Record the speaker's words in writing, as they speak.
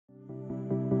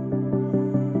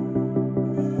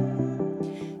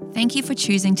Thank you for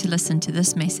choosing to listen to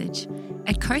this message.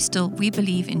 At Coastal, we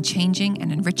believe in changing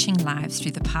and enriching lives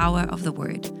through the power of the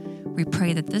Word. We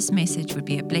pray that this message would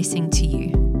be a blessing to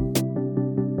you.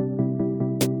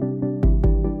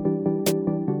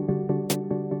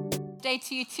 Day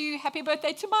to you too. Happy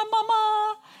birthday to my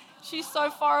mama. She's so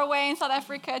far away in South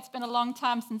Africa. It's been a long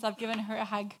time since I've given her a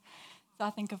hug. So I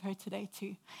think of her today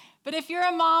too. But if you're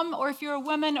a mom or if you're a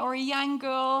woman or a young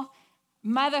girl,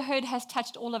 motherhood has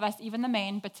touched all of us, even the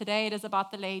men, but today it is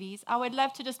about the ladies. I would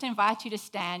love to just invite you to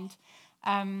stand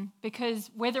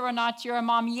because whether or not you're a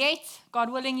mom yet,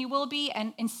 God willing you will be,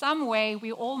 and in some way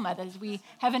we're all mothers. We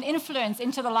have an influence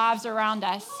into the lives around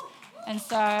us. And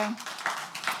so,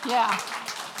 yeah.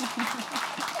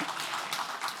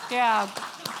 Yeah.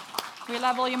 We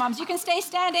love all your moms. You can stay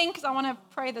standing because I want to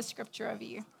pray the scripture over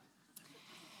you.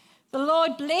 The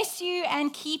Lord bless you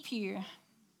and keep you.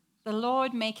 The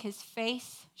Lord make his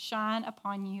face shine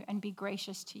upon you and be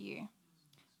gracious to you.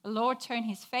 The Lord turn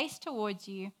his face towards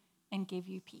you and give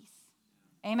you peace.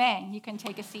 Amen. You can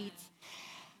take a seat.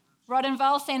 Rod and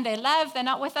Val send their love. They're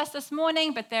not with us this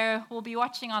morning, but they will be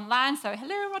watching online. So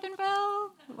hello, Rod and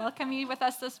Val. Welcome you with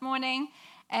us this morning.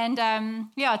 And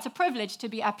it's a privilege to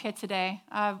be up here today.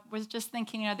 I was just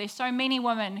thinking, there's so many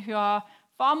women who are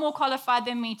far more qualified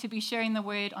than me to be sharing the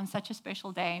word on such a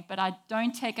special day, but I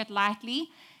don't take it lightly.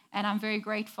 And I'm very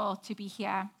grateful to be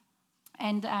here.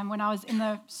 And when I was in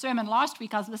the sermon last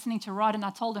week, I was listening to Rod, and I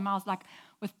told him, I was like,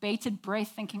 with bated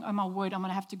breath, thinking, oh my word, I'm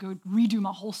going to have to go redo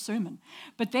my whole sermon.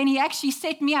 But then he actually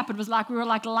set me up. It was like we were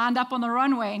like lined up on the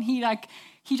runway, and he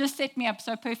just set me up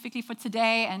so perfectly for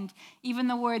today. And even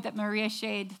the word that Maria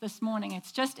shared this morning,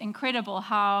 it's just incredible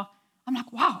how I'm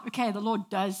like, wow, okay, the Lord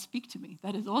does speak to me.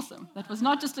 That is awesome. That was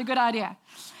not just a good idea.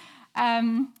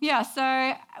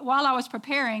 So while I was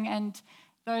preparing, and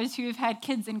those who have had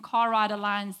kids in car ride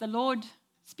lines, the Lord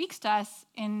speaks to us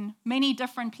in many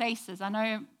different places. I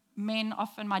know men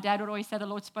often, my dad would always say the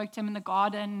Lord spoke to him in the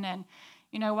garden and,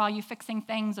 while you're fixing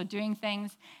things or doing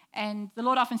things. And the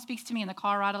Lord often speaks to me in the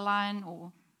car ride line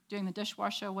or doing the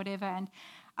dishwasher or whatever. And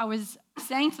I was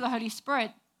saying to the Holy Spirit,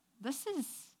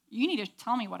 you need to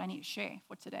tell me what I need to share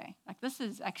for today. Like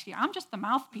I'm just the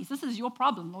mouthpiece. This is your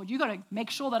problem, Lord. You got to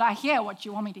make sure that I hear what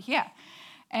you want me to hear.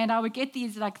 And I would get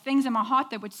these things in my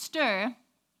heart that would stir.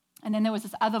 And then there was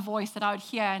this other voice that I would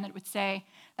hear, and it would say,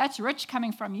 that's rich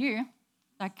coming from you.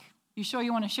 You sure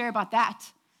you want to share about that?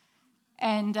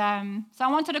 And so I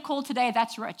wanted to call today,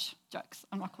 That's Rich. Jokes.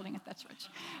 I'm not calling it That's Rich.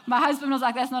 My husband was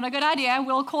like, that's not a good idea.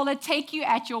 We'll call it Take You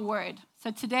at Your Word.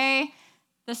 So today,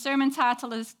 the sermon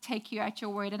title is Take You at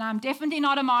Your Word. And I'm definitely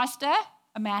not a master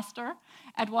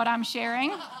at what I'm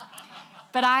sharing.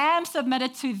 But I am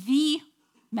submitted to the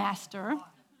master.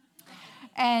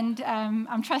 And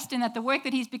I'm trusting that the work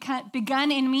that he's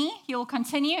begun in me, he will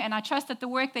continue. And I trust that the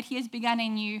work that he has begun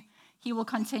in you, he will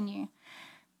continue.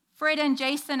 Fred and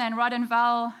Jason and Rod and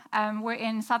Val were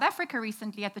in South Africa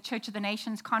recently at the Church of the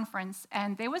Nations conference.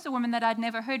 And there was a woman that I'd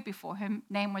never heard before. Her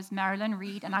name was Marilyn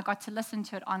Reed, and I got to listen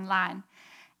to it online.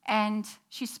 And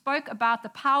she spoke about the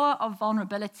power of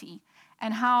vulnerability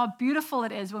and how beautiful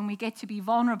it is when we get to be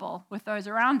vulnerable with those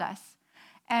around us.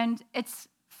 And it's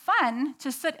fun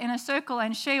to sit in a circle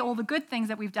and share all the good things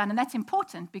that we've done, and that's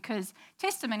important because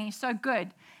testimony is so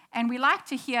good, and we like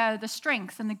to hear the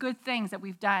strengths and the good things that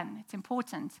we've done. It's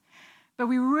important, but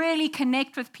we really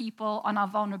connect with people on our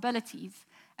vulnerabilities.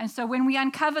 And so when we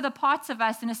uncover the parts of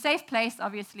us in a safe place,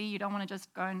 obviously you don't want to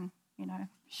just go and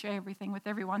share everything with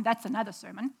everyone. That's another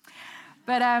sermon.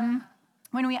 But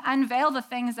when we unveil the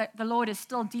things that the Lord is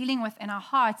still dealing with in our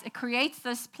hearts, it creates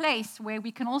this place where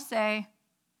we can all say,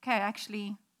 okay,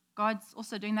 actually, God's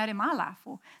also doing that in my life,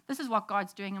 or this is what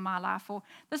God's doing in my life, or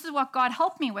this is what God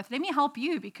helped me with. Let me help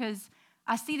you because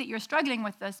I see that you're struggling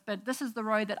with this, but this is the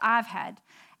road that I've had.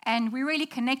 And we really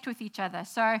connect with each other.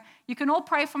 So you can all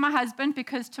pray for my husband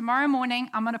because tomorrow morning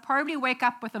I'm going to probably wake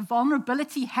up with a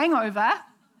vulnerability hangover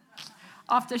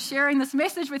after sharing this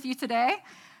message with you today.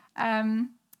 I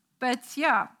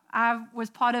was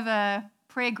part of a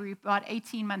prayer group about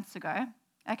 18 months ago.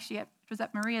 Actually, it was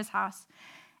at Maria's house.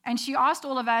 And she asked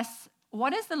all of us,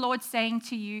 what is the Lord saying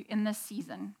to you in this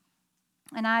season?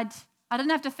 And I didn't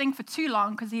have to think for too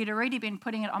long because he had already been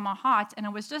putting it on my heart. And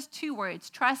it was just 2 words,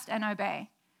 trust and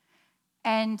obey.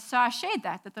 And so I shared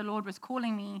that the Lord was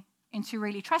calling me into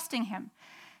really trusting him.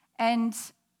 And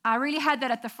I really had that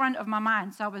at the front of my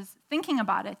mind. So I was thinking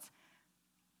about it.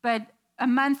 But a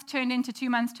month turned into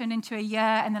 2 months, turned into a year.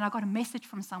 And then I got a message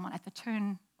from someone at the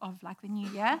turn of the new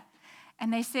year.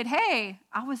 And they said, hey,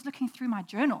 I was looking through my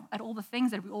journal at all the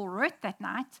things that we all wrote that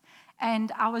night.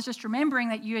 And I was just remembering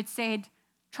that you had said,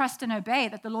 trust and obey,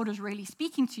 that the Lord was really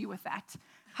speaking to you with that.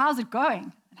 how's it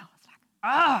going? And I was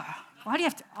like, why do you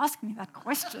have to ask me that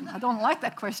question? I don't like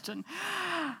that question.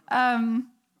 And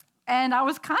I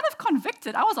was kind of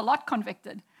convicted. I was a lot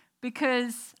convicted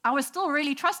because I was still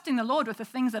really trusting the Lord with the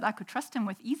things that I could trust him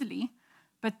with easily.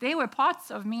 But there were parts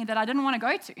of me that I didn't want to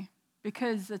go to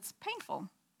because it's painful.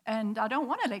 And I don't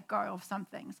want to let go of some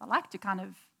things. I like to kind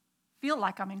of feel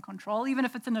like I'm in control, even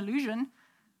if it's an illusion,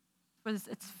 because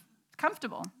it's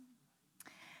comfortable.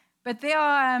 But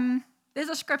there's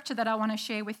a scripture that I want to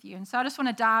share with you. And so I just want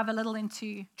to dive a little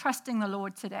into trusting the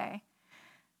Lord today.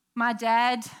 My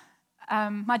dad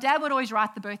would always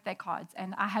write the birthday cards,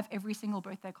 and I have every single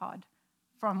birthday card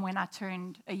from when I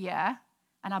turned a year.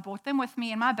 And I brought them with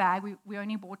me in my bag. We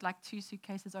only brought like 2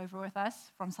 suitcases over with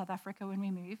us from South Africa when we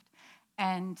moved.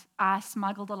 And I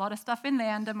smuggled a lot of stuff in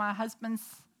there under my husband's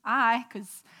eye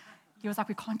because he was like,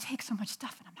 we can't take so much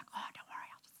stuff. And I'm like, oh, don't worry,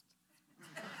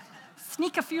 I'll just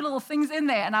sneak a few little things in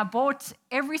there. And I bought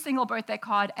every single birthday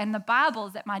card. And the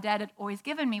Bibles that my dad had always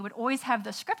given me would always have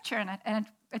the scripture in it. And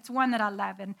it's one that I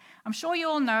love. And I'm sure you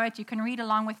all know it. You can read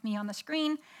along with me on the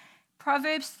screen.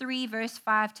 Proverbs 3, verse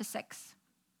 5-6.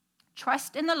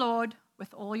 Trust in the Lord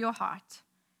with all your heart,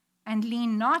 and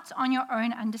lean not on your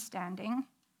own understanding.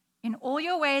 In all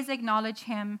your ways acknowledge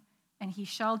him, and he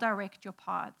shall direct your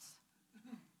paths.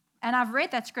 And I've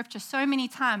read that scripture so many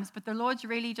times, but the Lord's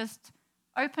really just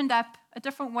opened up a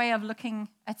different way of looking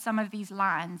at some of these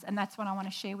lines, and that's what I want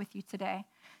to share with you today.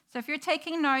 So if you're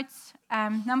taking notes,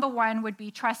 number 1 would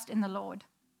be trust in the Lord.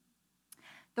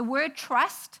 The word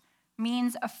trust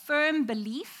means a firm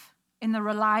belief in the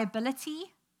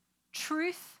reliability,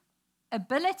 truth,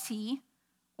 ability,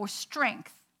 or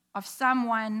strength of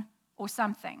someone or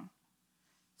something.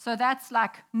 So that's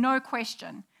like no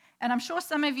question. And I'm sure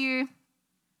some of you,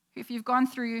 if you've gone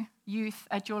through youth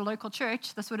at your local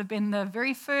church, this would have been the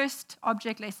very first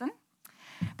object lesson.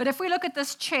 But if we look at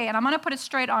this chair, and I'm going to put it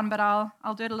straight on, but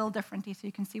I'll do it a little differently so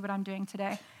you can see what I'm doing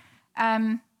today.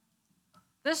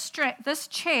 This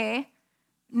chair,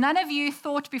 none of you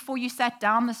thought before you sat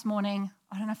down this morning,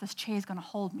 I don't know if this chair is going to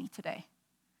hold me today.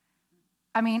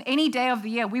 I mean, any day of the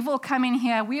year, we've all come in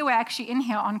here. We were actually in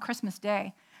here on Christmas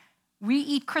Day. We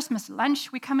eat Christmas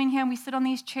lunch. We come in here and we sit on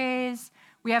these chairs.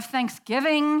 We have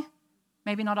Thanksgiving.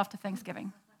 Maybe not after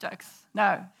Thanksgiving. Jokes.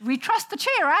 No. We trust the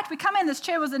chair, right? We come in. This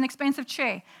chair was an expensive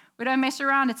chair. We don't mess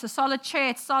around. It's a solid chair.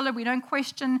 It's solid. We don't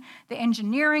question the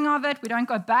engineering of it. We don't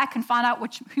go back and find out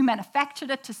who manufactured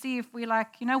it to see if we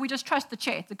we just trust the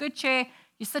chair. It's a good chair.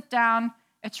 You sit down.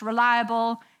 It's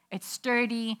reliable, it's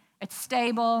sturdy, it's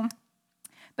stable.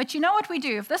 But you know what we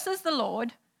do? If this is the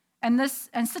Lord, and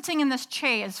sitting in this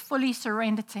chair is fully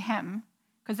surrendered to him,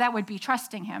 because that would be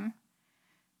trusting him.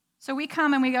 So we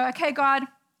come and we go, okay, God,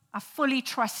 I fully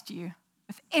trust you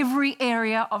with every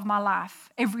area of my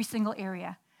life, every single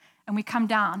area. And we come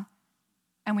down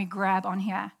and we grab on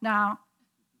here. Now,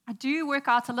 I do work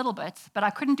out a little bit, but I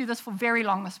couldn't do this for very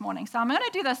long this morning. So I'm going to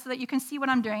do this so that you can see what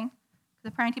I'm doing.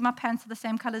 Apparently my pants are the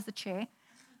same color as the chair.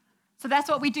 So that's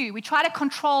what we do. We try to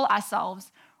control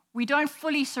ourselves. We don't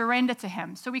fully surrender to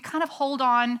him. So we kind of hold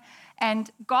on,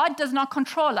 and God does not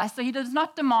control us. So he does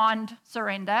not demand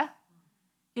surrender.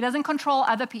 He doesn't control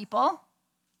other people,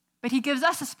 but he gives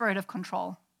us a spirit of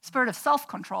control, spirit of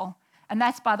self-control, and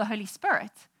that's by the Holy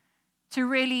Spirit, to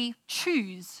really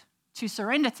choose to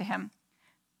surrender to him.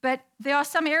 But there are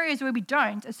some areas where we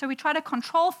don't, and so we try to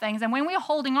control things, and when we're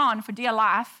holding on for dear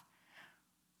life,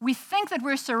 we think that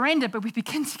we're surrendered, but we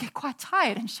begin to get quite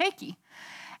tired and shaky.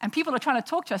 And people are trying to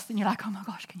talk to us, and you're like, oh my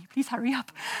gosh, can you please hurry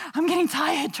up? I'm getting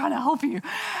tired trying to help you.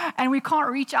 And we can't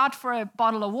reach out for a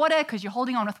bottle of water because you're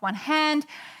holding on with one hand.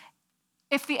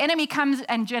 If the enemy comes,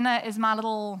 and Jenna is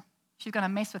she's going to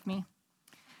mess with me.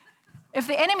 If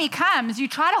the enemy comes, you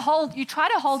try to hold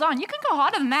on. You can go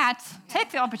harder than that.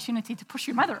 Take the opportunity to push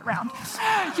your mother around.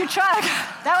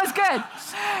 That was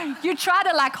good. You try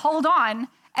to hold on,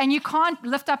 and you can't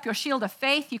lift up your shield of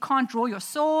faith. You can't draw your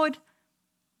sword.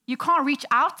 You can't reach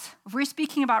out. If we're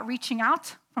speaking about reaching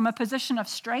out from a position of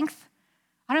strength,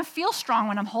 I don't feel strong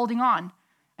when I'm holding on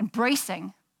and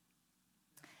bracing.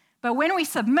 But when we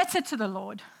submit it to the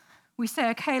Lord, we say,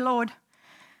 okay, Lord,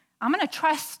 I'm going to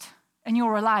trust in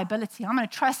your reliability. I'm going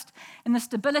to trust in the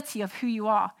stability of who you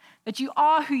are, that you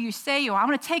are who you say you are. I'm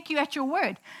going to take you at your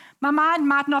word. My mind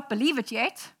might not believe it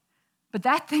yet, but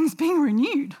that thing's being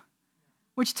renewed,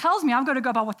 which tells me I've got to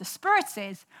go by what the Spirit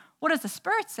says. What is the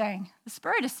Spirit saying? The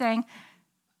Spirit is saying,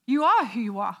 you are who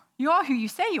you are. You are who you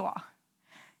say you are.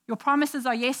 Your promises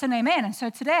are yes and amen. And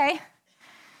so today,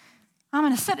 I'm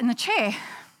going to sit in the chair.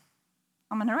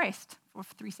 I'm going to rest for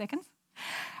 3 seconds.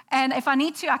 And if I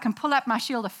need to, I can pull up my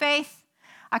shield of faith.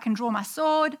 I can draw my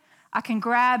sword. I can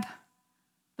grab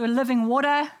the living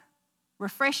water,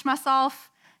 refresh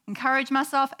myself, encourage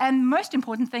myself, and most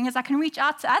important thing is I can reach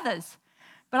out to others.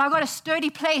 But I've got a sturdy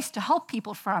place to help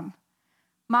people from.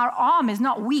 My arm is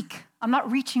not weak. I'm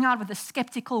not reaching out with a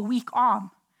skeptical, weak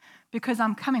arm because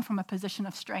I'm coming from a position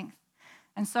of strength.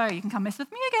 And so you can come mess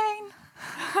with me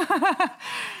again.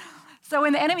 So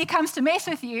when the enemy comes to mess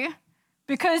with you,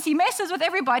 because he messes with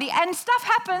everybody and stuff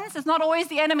happens, it's not always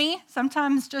the enemy.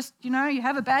 Sometimes just, you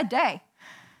have a bad day.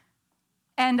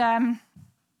 And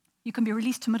you can be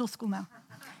released to middle school now.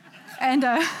 And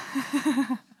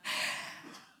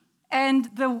and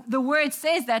the word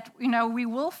says that, we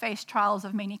will face trials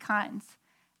of many kinds.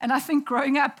 And I think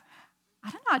growing up,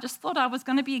 I just thought I was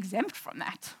going to be exempt from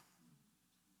that.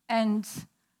 And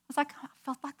I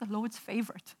felt like the Lord's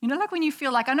favorite. Like when you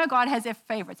feel like, I know God has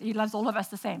favorites. He loves all of us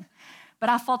the same. But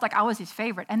I felt like I was his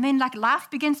favorite. And then life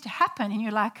begins to happen and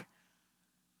you're like,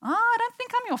 I don't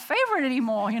think I'm your favorite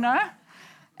anymore,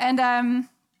 And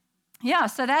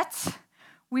so that's,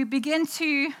 we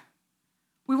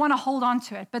want to hold on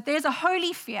to it. But there's a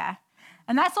holy fear.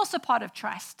 And that's also part of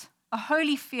trust, a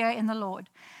holy fear in the Lord.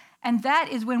 And that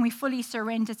is when we fully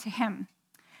surrender to him.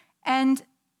 And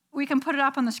we can put it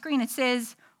up on the screen. It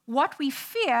says, what we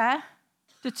fear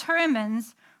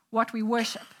determines what we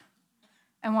worship.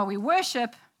 And what we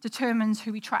worship determines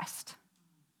who we trust.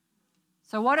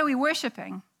 So what are we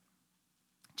worshiping?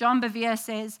 John Bevere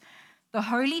says, the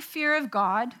holy fear of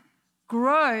God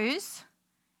grows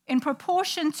in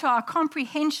proportion to our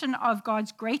comprehension of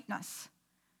God's greatness,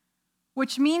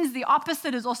 which means the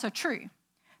opposite is also true.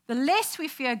 The less we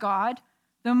fear God,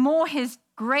 the more his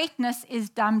greatness is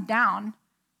dumbed down,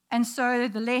 and so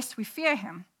the less we fear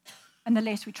him and the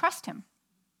less we trust him.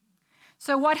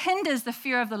 So what hinders the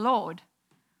fear of the Lord?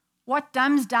 What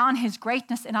dumbs down his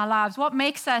greatness in our lives? What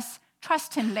makes us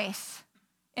trust him less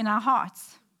in our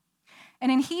hearts?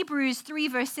 And in Hebrews 3,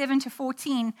 verse 7 to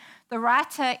 14, the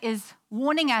writer is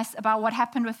warning us about what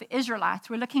happened with the Israelites.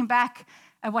 We're looking back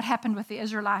at what happened with the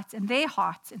Israelites and their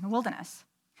hearts in the wilderness.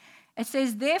 It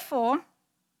says, therefore,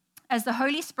 as the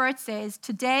Holy Spirit says,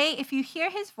 today, if you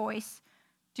hear his voice,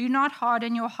 do not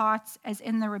harden your hearts as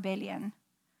in the rebellion.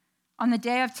 On the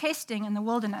day of testing in the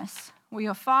wilderness, where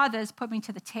your fathers put me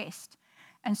to the test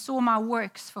and saw my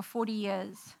works for 40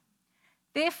 years.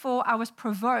 Therefore, I was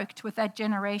provoked with that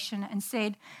generation and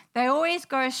said, they always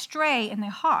go astray in their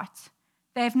hearts.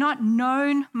 They have not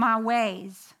known my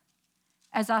ways.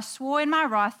 As I swore in my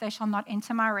wrath, they shall not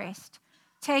enter my rest.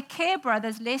 Take care,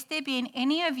 brothers, lest there be in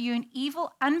any of you an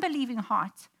evil, unbelieving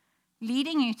heart,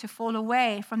 leading you to fall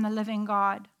away from the living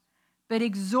God. But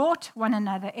exhort one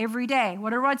another every day. What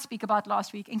did Rod speak about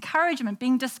last week? Encouragement,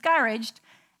 being discouraged,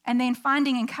 and then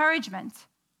finding encouragement.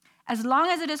 As long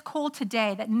as it is called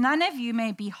today, that none of you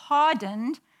may be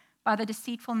hardened by the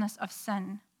deceitfulness of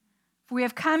sin. For we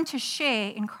have come to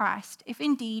share in Christ, if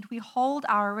indeed we hold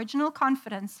our original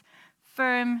confidence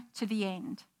firm to the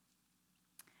end.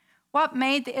 What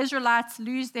made the Israelites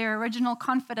lose their original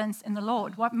confidence in the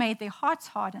Lord? What made their hearts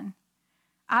harden?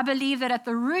 I believe that at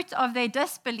the root of their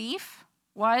disbelief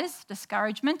was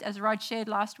discouragement, as Rod shared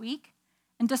last week,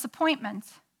 and disappointment,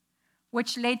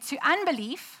 which led to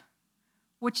unbelief,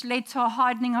 which led to a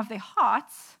hardening of their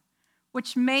hearts,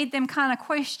 which made them kind of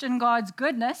question God's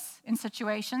goodness in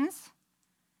situations.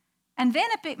 And then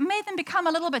it made them become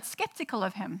a little bit skeptical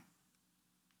of him.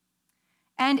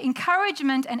 And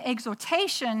encouragement and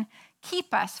exhortation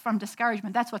keep us from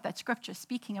discouragement. That's what that scripture is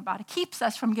speaking about. It keeps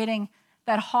us from getting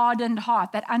that hardened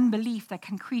heart, that unbelief that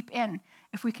can creep in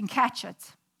if we can catch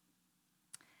it.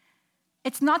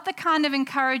 It's not the kind of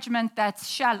encouragement that's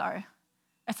shallow.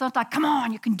 It's not like, come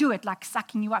on, you can do it, like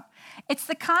sucking you up. It's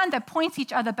the kind that points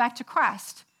each other back to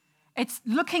Christ. It's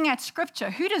looking at scripture.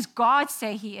 Who does God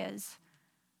say he is?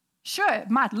 Sure,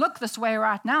 it might look this way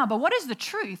right now, but what is the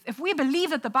truth? If we believe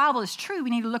that the Bible is true,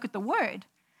 we need to look at the word.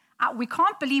 We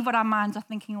can't believe what our minds are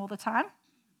thinking all the time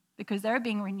because they're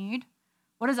being renewed.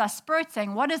 What is our spirit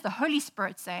saying? What is the Holy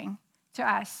Spirit saying to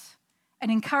us?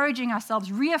 And encouraging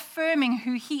ourselves, reaffirming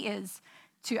who he is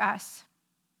to us.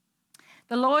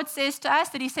 The Lord says to us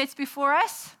that he sets before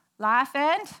us life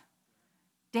and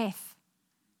death.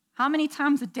 How many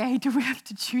times a day do we have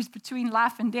to choose between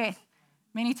life and death?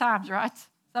 Many times, right?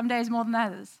 Some days more than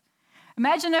others.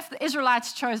 Imagine if the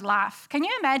Israelites chose life. Can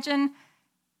you imagine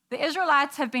the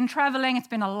Israelites have been traveling, it's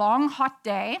been a long, hot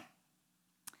day,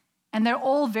 and they're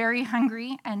all very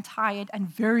hungry and tired and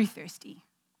very thirsty,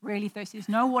 really thirsty. There's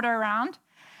no water around.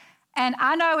 And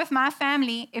I know with my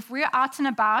family, if we're out and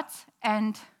about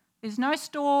and there's no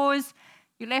stores,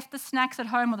 you left the snacks at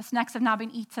home or the snacks have now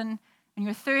been eaten and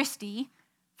you're thirsty,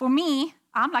 for me,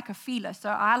 I'm like a feeler, so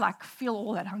I feel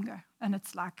all that hunger. And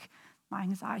it's like my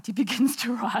anxiety begins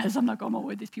to rise. I'm like, oh my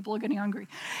word, these people are getting hungry.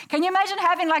 Can you imagine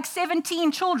having like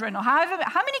 17 children? Or how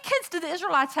many kids did the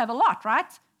Israelites have? A lot, right?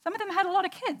 Some of them had a lot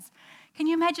of kids. Can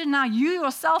you imagine now you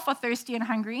yourself are thirsty and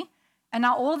hungry, and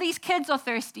now all these kids are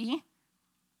thirsty,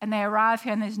 and they arrive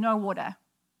here and there's no water.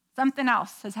 Something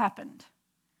else has happened.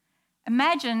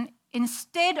 Imagine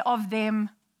instead of them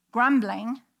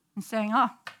grumbling and saying, oh,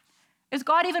 is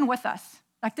God even with us?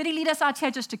 Like, did he lead us out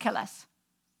here just to kill us?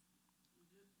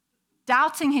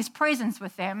 Doubting his presence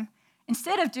with them.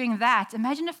 Instead of doing that,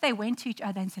 imagine if they went to each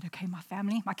other and said, okay, my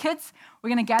family, my kids, we're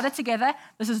going to gather together.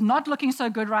 This is not looking so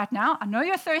good right now. I know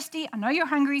you're thirsty. I know you're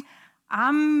hungry.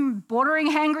 I'm bordering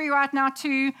hangry right now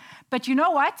too. But you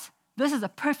know what? This is a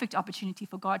perfect opportunity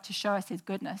for God to show us his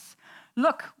goodness.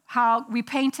 Look how we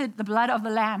painted the blood of the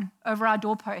Lamb over our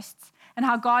doorposts and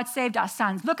how God saved our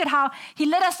sons. Look at how he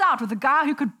led us out with a guy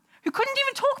who couldn't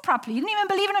even talk properly. He didn't even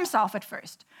believe in himself at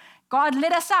first. God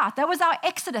led us out. That was our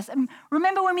exodus. And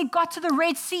remember when we got to the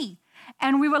Red Sea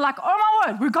and we were like, oh my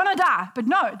word, we're going to die. But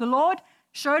no, the Lord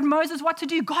showed Moses what to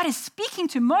do. God is speaking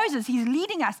to Moses. He's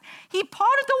leading us. He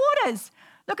parted the waters.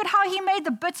 Look at how he made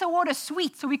the bitter water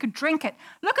sweet so we could drink it.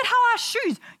 Look at how our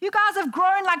shoes, you guys have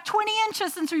grown like 20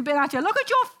 inches since we've been out here. Look at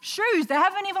your shoes. They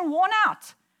haven't even worn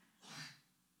out.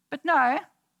 But no,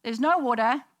 there's no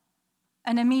water.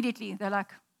 And immediately they're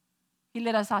like, he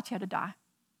led us out here to die.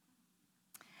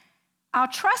 Our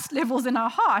trust levels in our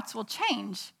hearts will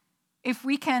change if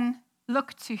we can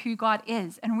look to who God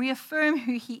is and reaffirm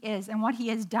who he is and what he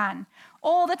has done.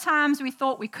 All the times we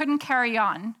thought we couldn't carry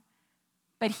on,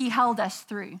 but he held us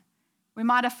through. We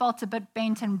might have felt a bit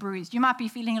bent and bruised. You might be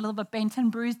feeling a little bit bent and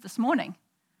bruised this morning.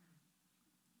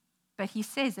 But he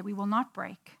says that we will not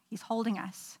break. He's holding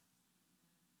us.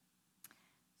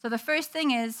 So the first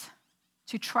thing is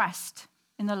to trust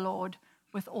in the Lord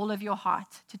with all of your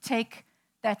heart, to take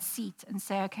that seat and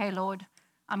say, okay, Lord,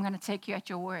 I'm going to take you at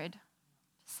your word.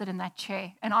 Sit in that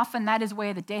chair. And often that is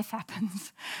where the death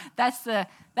happens. That's the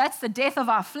death of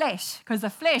our flesh, because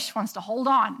the flesh wants to hold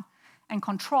on and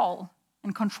control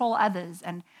others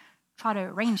and try to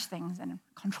arrange things and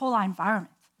control our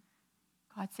environment.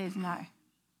 God says, no,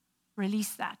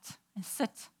 release that and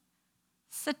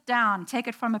sit down, take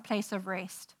it from a place of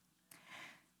rest.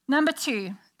 Number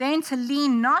 2, then to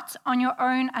lean not on your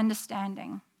own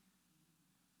understanding.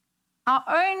 Our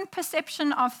own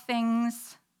perception of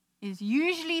things is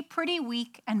usually pretty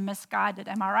weak and misguided.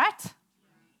 Am I right?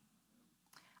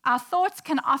 Our thoughts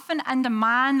can often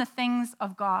undermine the things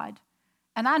of God.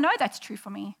 And I know that's true for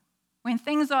me. When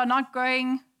things are not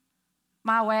going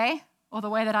my way or the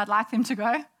way that I'd like them to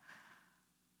go,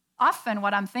 often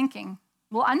what I'm thinking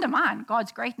will undermine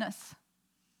God's greatness.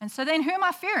 And so then who am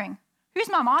I fearing? Who's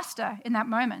my master in that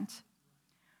moment?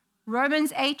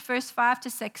 Romans 8, verse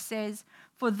 5-6 says,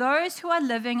 for those who are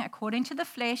living according to the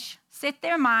flesh set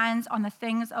their minds on the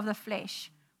things of the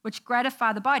flesh, which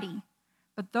gratify the body.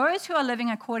 But those who are living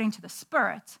according to the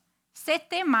Spirit set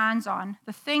their minds on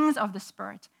the things of the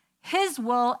Spirit, his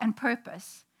will and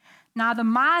purpose. Now the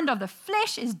mind of the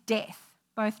flesh is death,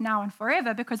 both now and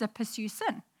forever, because it pursues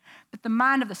sin. But the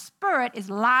mind of the Spirit is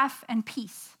life and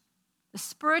peace, the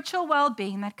spiritual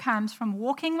well-being that comes from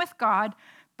walking with God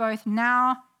both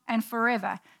now and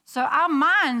forever. So our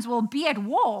minds will be at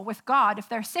war with God if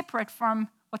they're separate from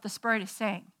what the Spirit is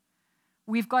saying.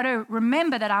 We've got to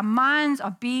remember that our minds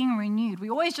are being renewed. We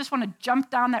always just want to jump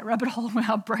down that rabbit hole where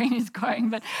our brain is going,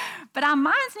 but our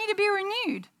minds need to be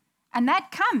renewed. And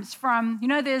that comes from,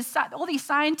 there's all these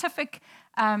scientific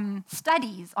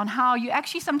studies on how you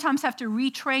actually sometimes have to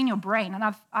retrain your brain.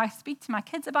 And I speak to my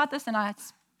kids about this, and I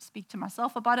speak to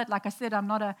myself about it. Like I said, I'm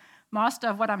not a master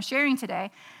of what I'm sharing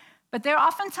today. But there are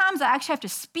often times I actually have to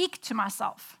speak to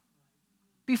myself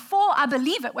before I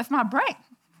believe it with my brain,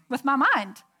 with my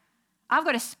mind. I've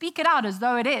got to speak it out as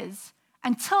though it is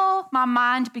until my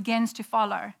mind begins to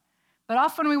follow. But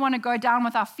often we want to go down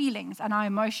with our feelings and our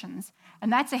emotions, and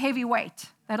that's a heavy weight.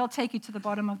 That'll take you to the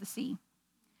bottom of the sea.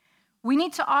 We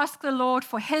need to ask the Lord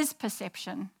for his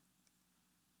perception.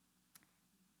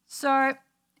 So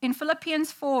in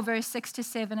Philippians 4, verse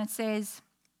 6-7, it says,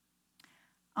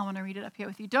 I want to read it up here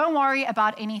with you. Don't worry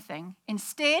about anything.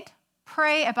 Instead,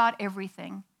 pray about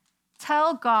everything.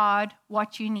 Tell God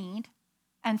what you need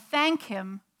and thank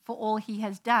him for all he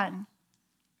has done.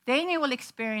 Then you will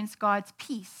experience God's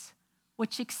peace,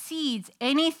 which exceeds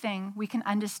anything we can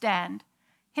understand.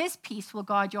 His peace will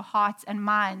guard your hearts and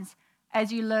minds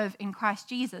as you live in Christ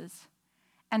Jesus.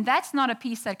 And that's not a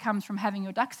peace that comes from having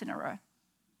your ducks in a row.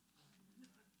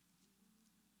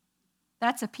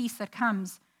 That's a peace that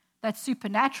comes, that's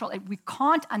supernatural. We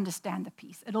can't understand the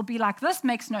peace. It'll be like, this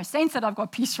makes no sense that I've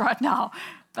got peace right now,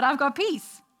 but I've got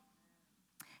peace.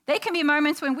 There can be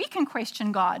moments when we can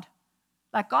question God.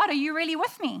 Like, God, are you really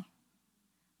with me?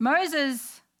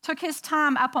 Moses took his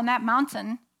time up on that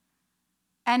mountain,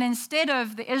 and instead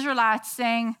of the Israelites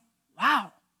saying,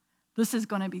 wow, this is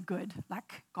going to be good,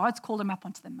 like God's called him up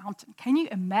onto the mountain. Can you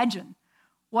imagine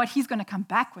what he's going to come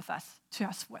back to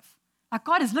us with? Like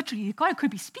God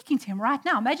could be speaking to him right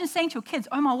now. Imagine saying to your kids,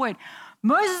 oh my word,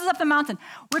 Moses is up the mountain.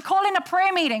 We're calling a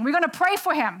prayer meeting. We're going to pray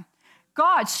for him.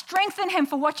 God, strengthen him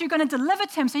for what you're going to deliver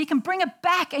to him so he can bring it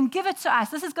back and give it to us.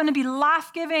 This is going to be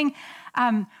life-giving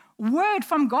word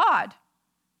from God.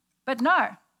 But no,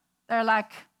 they're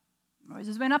like,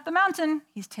 Moses went up the mountain.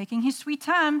 He's taking his sweet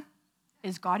time.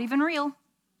 Is God even real?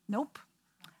 Nope.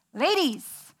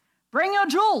 Ladies, bring your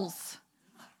jewels.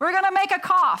 We're going to make a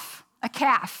calf.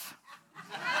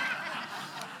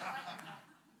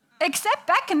 Except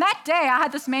back in that day, I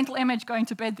had this mental image going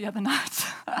to bed the other night.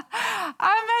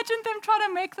 I imagined them trying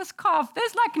to make this calf.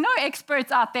 There's like no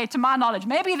experts out there, to my knowledge.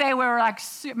 Maybe they were like,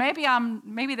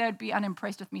 maybe they'd be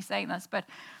unimpressed with me saying this, but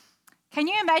can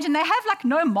you imagine? They have like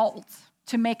no molds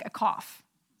to make a calf.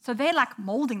 So they're like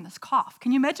molding this calf.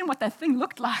 Can you imagine what that thing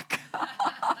looked like? It's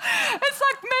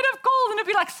like made of gold, and it'd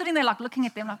be like sitting there like looking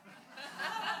at them like,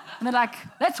 and they're like,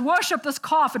 let's worship this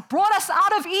calf. It brought us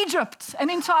out of Egypt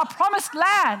and into our promised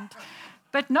land.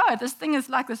 But no, this thing is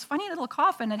like this funny little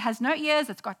calf, and it has no ears,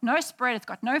 it's got no spread, it's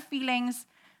got no feelings.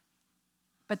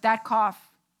 But that calf,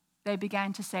 they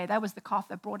began to say, that was the calf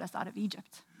that brought us out of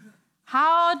Egypt.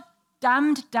 How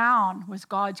dumbed down was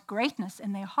God's greatness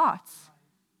in their hearts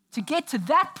to get to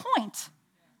that point?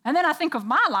 And then I think of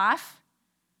my life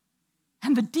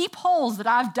and the deep holes that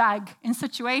I've dug in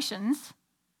situations.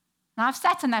 And I've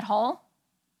sat in that hole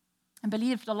and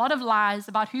believed a lot of lies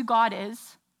about who God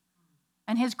is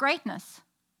and his greatness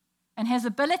and his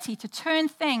ability to turn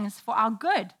things for our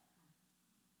good.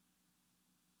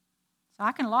 So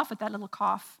I can laugh at that little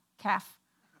calf.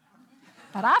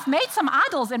 But I've made some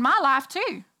idols in my life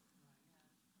too.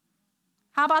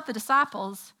 How about the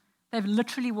disciples? They've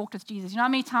literally walked with Jesus. You know how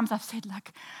many times I've said,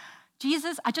 like,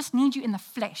 Jesus, I just need you in the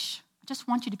flesh. I just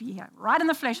want you to be here, right in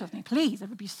the flesh with me, please. It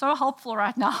would be so helpful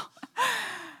right now.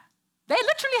 They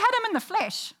literally had him in the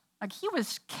flesh. Like he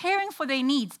was caring for their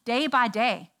needs day by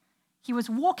day. He was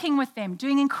walking with them,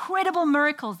 doing incredible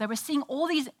miracles. They were seeing all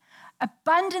these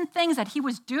abundant things that he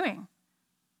was doing.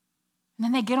 And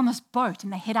then they get on this boat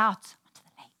and they head out onto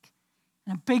the lake.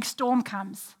 And a big storm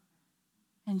comes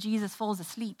and Jesus falls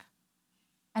asleep.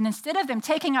 And instead of them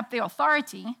taking up their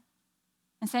authority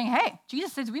and saying, hey,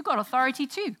 Jesus says we've got authority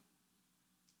too.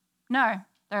 No,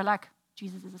 they're like,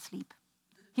 Jesus is asleep.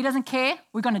 He doesn't care.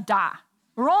 We're going to die.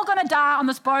 We're all going to die on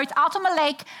this boat out on the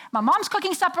lake. My mom's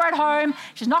cooking supper at home.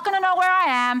 She's not going to know where I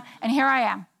am. And here I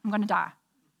am. I'm going to die.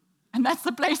 And that's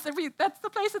the place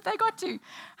that they got to.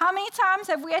 How many times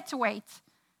have we had to wait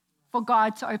for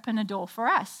God to open a door for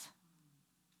us?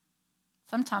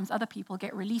 Sometimes other people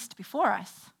get released before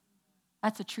us.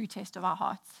 That's a true test of our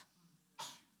hearts.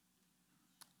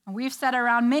 And we've sat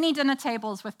around many dinner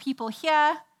tables with people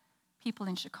here, people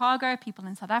in Chicago, people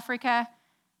in South Africa,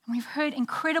 and we've heard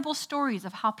incredible stories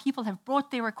of how people have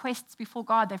brought their requests before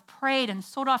God. They've prayed and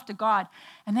sought after God,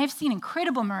 and they've seen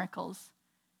incredible miracles.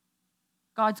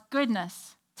 God's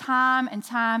goodness, time and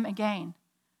time again.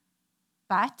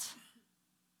 But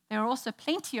there are also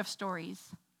plenty of stories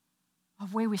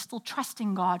of where we're still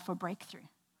trusting God for breakthrough.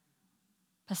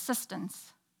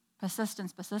 Persistence.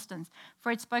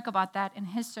 Fred spoke about that in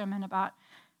his sermon about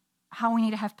how we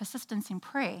need to have persistence in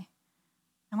prayer.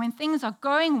 And when things are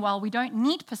going well, we don't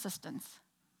need persistence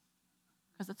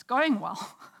because it's going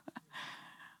well.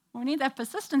 We need that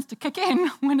persistence to kick in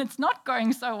when it's not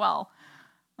going so well,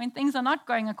 when things are not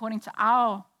going according to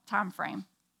our time frame.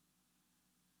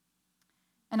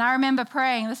 And I remember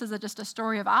praying, this is just a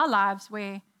story of our lives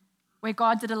where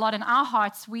God did a lot in our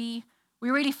hearts. We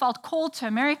really felt called to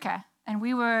America, and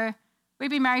we'd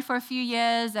been married for a few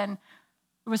years, and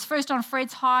it was first on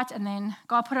Fred's heart, and then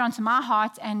God put it onto my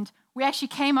heart, and we actually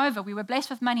came over. We were blessed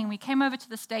with money, and we came over to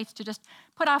the States to just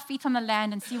put our feet on the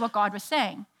land and see what God was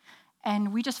saying.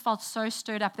 And we just felt so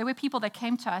stirred up. There were people that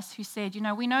came to us who said,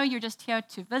 we know you're just here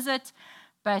to visit,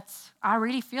 but I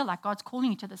really feel like God's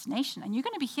calling you to this nation, and you're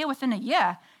going to be here within a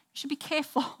year. You should be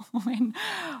careful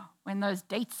when those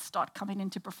dates start coming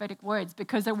into prophetic words,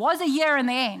 because it was a year in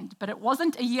the end, but it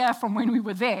wasn't a year from when we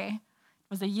were there. It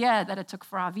was a year that it took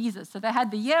for our visas. So they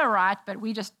had the year right, but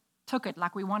we just took it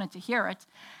like we wanted to hear it.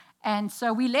 And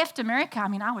so we left America.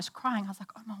 I was crying. I was like,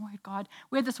 oh my word, God.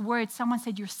 We had this word. Someone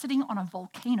said, you're sitting on a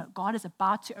volcano. God is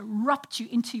about to erupt you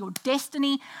into your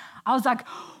destiny. I was like,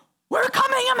 we're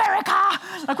coming, America.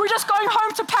 Like, we're just going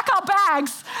home to pack our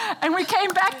bags. And we came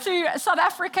back to to South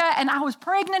Africa, and I was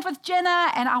pregnant with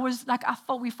Jenna, and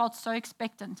we felt so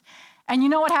expectant. And you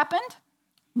know what happened?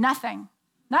 Nothing.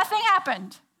 Nothing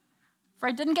happened.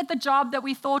 Fred didn't get the job that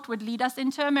we thought would lead us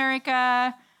into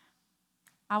America.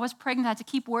 I was pregnant, I had to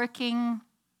keep working.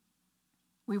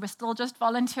 We were still just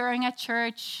volunteering at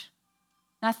church.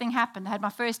 Nothing happened. I had my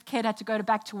first kid, had to go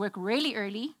back to work really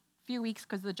early, a few weeks,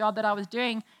 because of the job that I was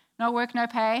doing. No work, no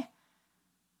pay.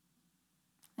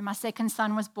 And my second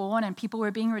son was born, and people were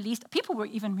being released. People were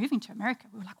even moving to America.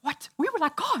 We were like, what? We were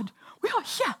like, God, we are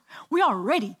here. We are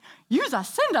ready. Use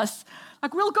us, send us.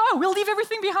 Like, we'll go. We'll leave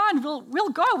everything behind. We'll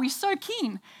go. We're so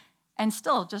keen. And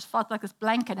still just felt like this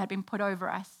blanket had been put over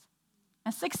us.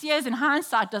 And 6 years in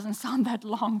hindsight doesn't sound that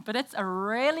long, but it's a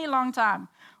really long time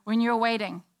when you're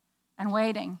waiting and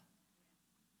waiting.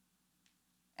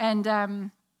 And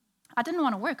I didn't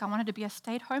want to work. I wanted to be a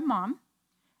stay-at-home mom.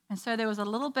 And so there was a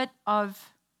little bit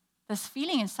of this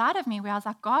feeling inside of me where I was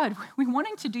like, God, we're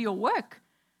wanting to do your work.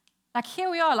 Like,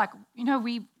 here we are. Like,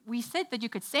 we said that you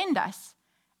could send us.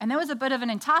 And there was a bit of an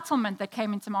entitlement that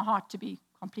came into my heart, to be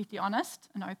completely honest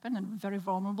and open and very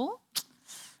vulnerable.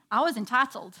 I was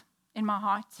entitled in my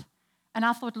heart. And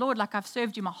I thought, Lord, like, I've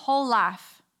served you my whole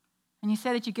life. And you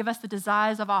say that you give us the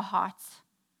desires of our hearts.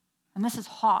 And this is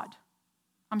hard.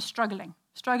 I'm struggling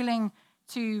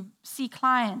to see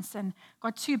clients, and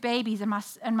got 2 babies, and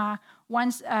my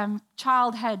one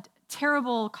child had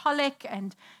terrible colic,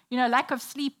 and lack of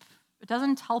sleep. It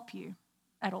doesn't help you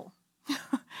at all.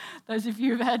 Those of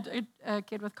you who've had a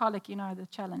kid with colic, you know the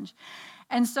challenge.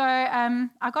 And so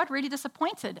I got really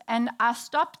disappointed, and I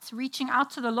stopped reaching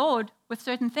out to the Lord with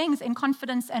certain things in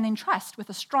confidence and in trust with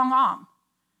a strong arm.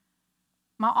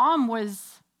 My arm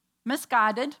was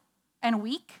misguided and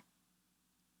weak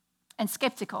and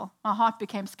skeptical. My heart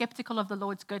became skeptical of the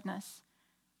Lord's goodness.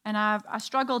 And I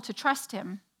struggled to trust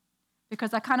him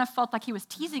because I kind of felt like he was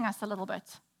teasing us a little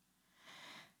bit.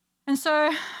 And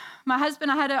so my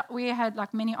husband, we had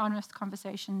like many honest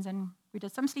conversations, and we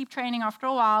did some sleep training after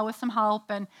a while with some help,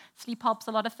 and sleep helps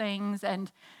a lot of things.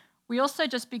 And we also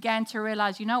just began to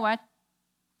realize, you know what?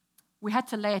 We had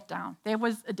to lay it down. There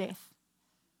was a death.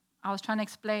 I was trying to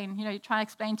explain, you're trying to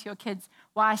explain to your kids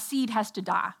why a seed has to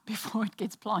die before it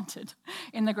gets planted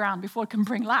in the ground, before it can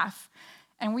bring life.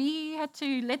 And we had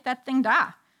to let that thing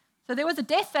die. So there was a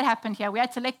death that happened here. We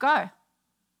had to let go.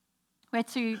 We had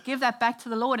to give that back to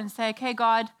the Lord and say, okay,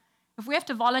 God, if we have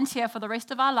to volunteer for the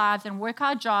rest of our lives and work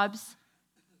our jobs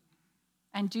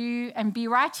and be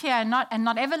right here and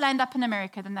not ever land up in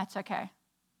America, then that's okay.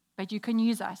 But you can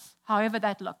use us, however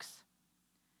that looks.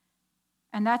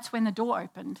 And that's when the door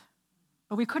opened.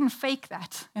 But we couldn't fake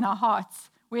that in our hearts.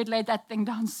 We had laid that thing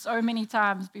down so many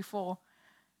times before.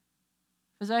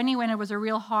 It was only when it was a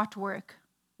real heart work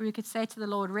where we could say to the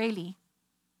Lord, really,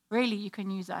 really, you can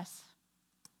use us.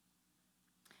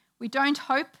 We don't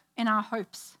hope in our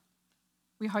hopes.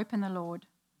 We hope in the Lord.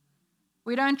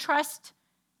 We don't trust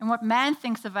in what man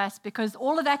thinks of us, because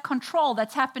all of that control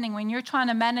that's happening when you're trying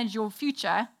to manage your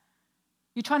future,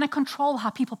 you're trying to control how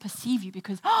people perceive you,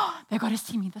 because, they've got to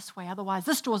see me this way, otherwise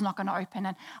this door's not going to open,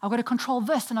 and I've got to control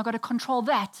this, and I've got to control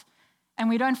that. And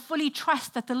we don't fully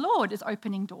trust that the Lord is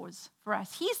opening doors for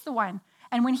us. He's the one.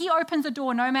 And when he opens a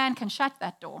door, no man can shut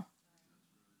that door.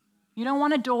 You don't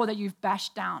want a door that you've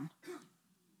bashed down.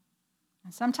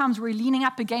 And sometimes we're leaning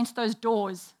up against those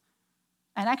doors,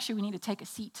 and actually we need to take a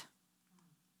seat.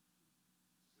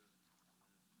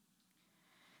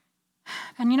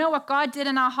 And you know what God did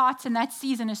in our hearts in that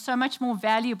season is so much more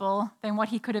valuable than what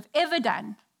he could have ever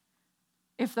done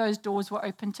if those doors were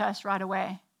open to us right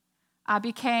away. I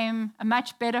became a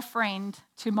much better friend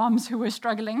to moms who were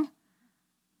struggling,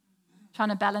 trying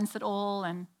to balance it all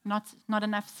and not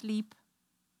enough sleep.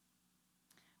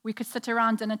 We could sit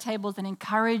around dinner tables and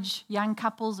encourage young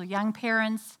couples or young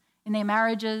parents in their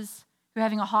marriages who are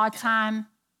having a hard time.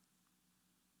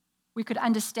 We could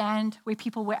understand where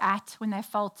people were at when they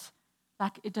felt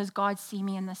like, does God see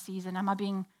me in this season? Am I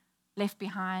being left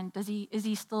behind? Is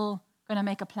he still going to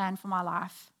make a plan for my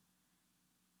life?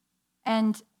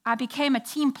 And I became a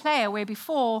team player where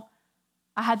before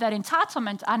I had that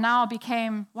entitlement. I now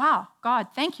became, wow, God,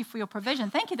 thank you for your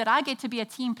provision. Thank you that I get to be a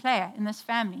team player in this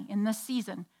family, in this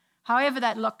season, however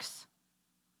that looks.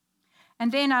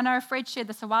 And then I know Fred shared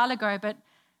this a while ago, but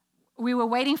we were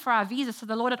waiting for our visa, so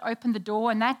the Lord had opened the door,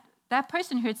 and that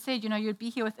person who had said, you'd be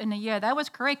here within a year, that was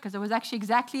correct, because it was actually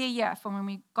exactly a year from when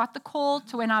we got the call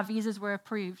to when our visas were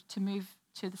approved to move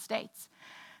to the States.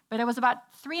 But it was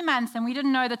about 3 months, and we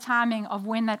didn't know the timing of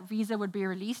when that visa would be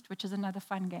released, which is another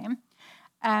fun game.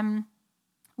 I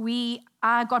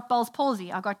got Bell's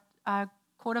palsy. I got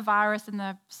caught a virus, and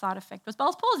the side effect was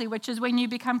Bell's palsy, which is when you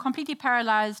become completely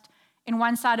paralyzed in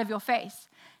one side of your face.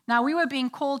 Now, we were being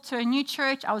called to a new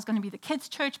church. I was going to be the kids'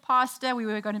 church pastor. We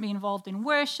were going to be involved in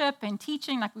worship and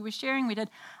teaching, like we were sharing. We did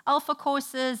alpha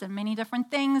courses and many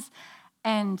different things.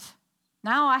 And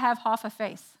now I have half a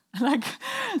face.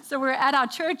 So we're at our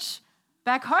church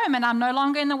back home, and I'm no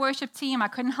longer in the worship team. I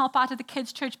couldn't help out at the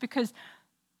kids' church because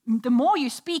the more you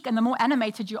speak and the more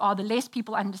animated you are, the less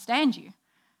people understand you.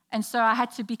 And so I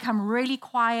had to become really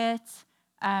quiet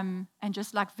and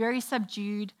just like very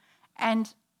subdued.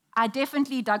 And I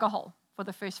definitely dug a hole for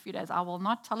the first few days. I will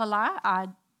not tell a lie. I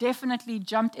definitely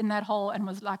jumped in that hole and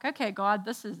was like, okay, God,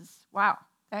 this is, wow,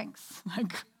 thanks.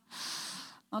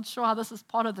 Not sure how this is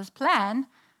part of this plan.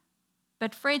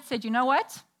 But Fred said, you know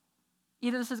what?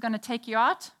 Either this is going to take you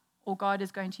out or God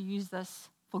is going to use this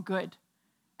for good.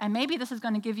 And maybe this is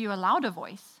going to give you a louder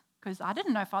voice because I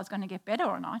didn't know if I was going to get better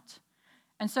or not.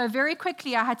 And so very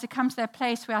quickly I had to come to that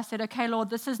place where I said, okay, Lord,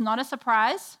 this is not a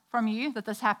surprise from you that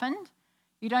this happened.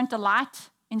 You don't delight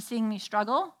in seeing me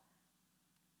struggle.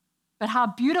 But how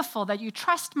beautiful that you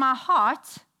trust my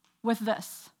heart with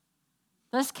this.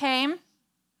 This came.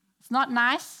 It's not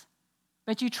nice,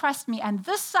 but you trust me. And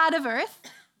this side of earth,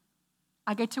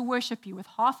 I get to worship you with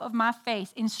half of my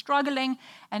face. In struggling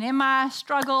and in my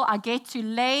struggle, I get to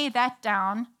lay that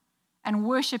down and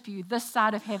worship you this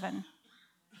side of heaven.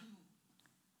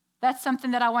 That's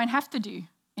something that I won't have to do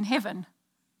in heaven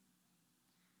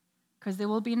because there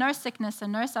will be no sickness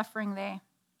and no suffering there.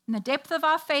 And the depth of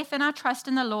our faith and our trust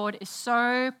in the Lord is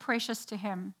so precious to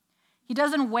him. He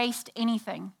doesn't waste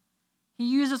anything. He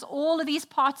uses all of these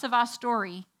parts of our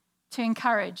story to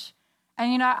encourage.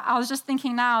 And, I was just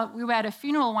thinking now, we were at a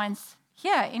funeral once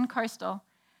here in Coastal,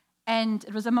 and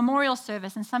it was a memorial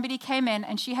service, and somebody came in,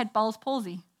 and she had Bell's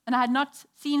palsy. And I had not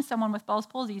seen someone with Bell's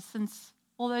palsy since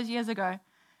all those years ago.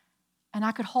 And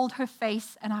I could hold her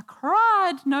face, and I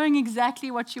cried, knowing exactly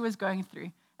what she was going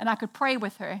through. And I could pray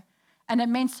with her. And it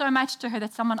meant so much to her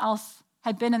that someone else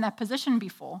had been in that position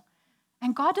before.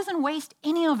 And God doesn't waste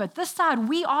any of it. This side,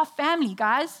 we are family,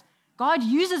 guys. God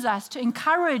uses us to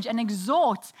encourage and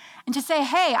exhort and to say,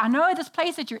 hey, I know this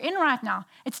place that you're in right now.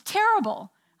 It's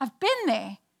terrible. I've been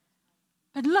there.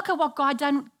 But look at what God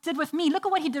did with me. Look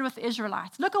at what he did with the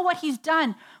Israelites. Look at what he's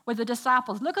done with the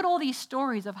disciples. Look at all these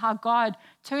stories of how God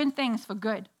turned things for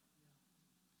good.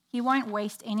 He won't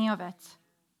waste any of it.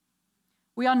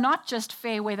 We are not just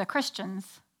fair weather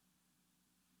Christians.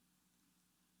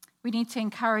 We need to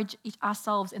encourage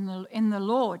ourselves in the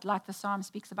Lord, like the psalm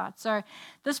speaks about. So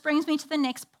this brings me to the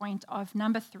next point of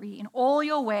number 3. In all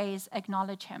your ways,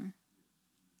 acknowledge him.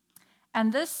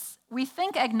 And this, we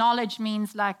think acknowledge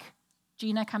means like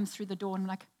Gina comes through the door and I'm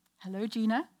like, hello,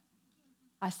 Gina.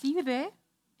 I see you there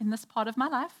in this part of my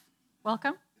life.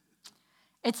 Welcome.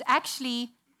 It's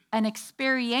actually an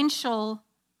experiential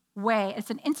way. It's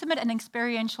an intimate and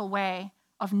experiential way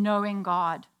of knowing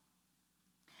God.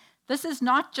 This is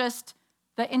not just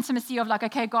the intimacy of like,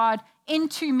 okay, God,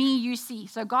 into me you see.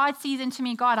 So God sees into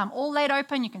me. God, I'm all laid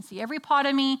open. You can see every part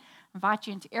of me. I invite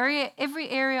you into every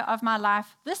area of my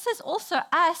life. This is also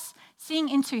us seeing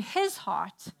into his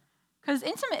heart. Because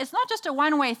intimate, it's not just a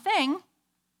one-way thing.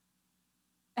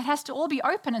 It has to all be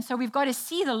open. And so we've got to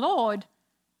see the Lord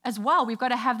as well. We've got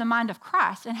to have the mind of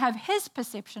Christ and have his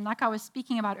perception, like I was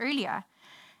speaking about earlier.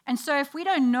 And so if we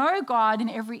don't know God in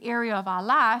every area of our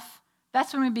life,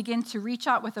 that's when we begin to reach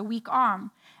out with a weak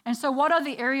arm. And so what are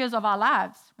the areas of our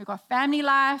lives? We've got family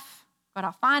life, we've got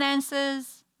our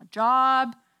finances, our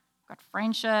job, we've got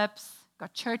friendships, we've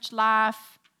got church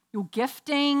life, your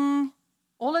gifting,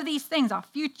 all of these things, our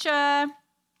future.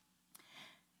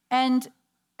 And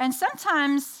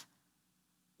sometimes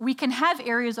we can have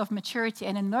areas of maturity,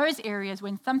 and in those areas,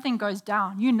 when something goes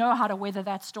down, you know how to weather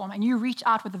that storm, and you reach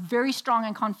out with a very strong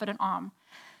and confident arm.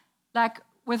 Like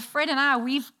with Fred and I,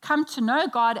 we've come to know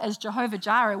God as Jehovah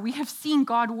Jireh. We have seen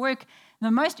God work in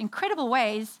the most incredible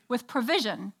ways with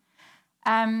provision.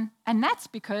 And that's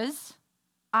because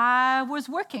I was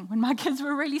working when my kids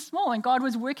were really small, and God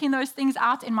was working those things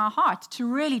out in my heart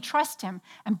to really trust him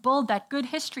and build that good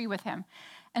history with him.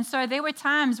 And so there were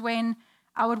times when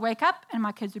I would wake up and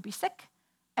my kids would be sick,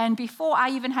 and before I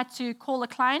even had to call a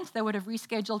client, they would have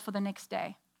rescheduled for the next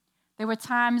day. There were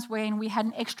times when we had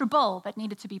an extra bill that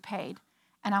needed to be paid,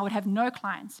 and I would have no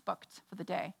clients booked for the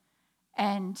day.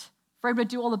 And Fred would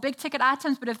do all the big ticket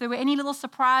items, but if there were any little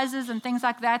surprises and things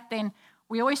like that, then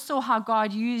we always saw how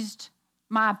God used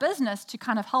my business to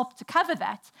kind of help to cover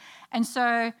that. And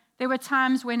so there were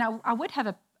times when I would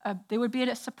have there would be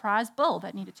a surprise bill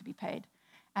that needed to be paid.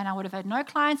 And I would have had no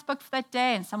clients booked for that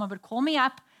day, and someone would call me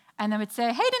up, And they would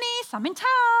say, hey, Denise, I'm in town.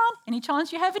 Any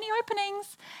chance you have any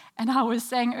openings? And I was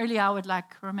saying earlier, I would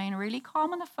remain really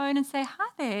calm on the phone and say, hi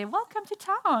there, welcome to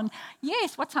town.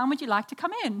 Yes, what time would you like to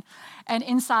come in? And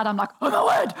inside, I'm like, oh my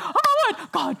word,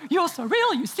 God, you're so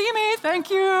real. You see me,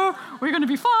 thank you. We're going to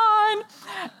be fine.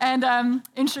 And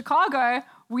in Chicago,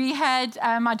 we had,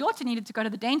 my daughter needed to go to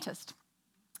the dentist.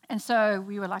 And so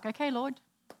we were like, okay, Lord,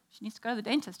 she needs to go to the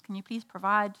dentist. Can you please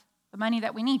provide the money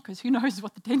that we need, because who knows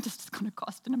what the dentist is going to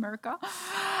cost in America.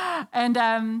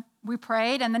 And we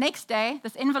prayed, and the next day,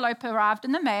 this envelope arrived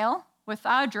in the mail with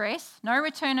our address, no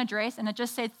return address, and it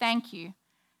just said, thank you.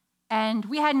 And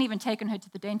we hadn't even taken her to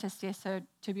the dentist yet, so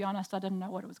to be honest, I didn't know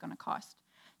what it was going to cost.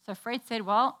 So Fred said,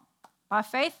 well, by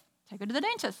faith, take her to the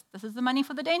dentist. This is the money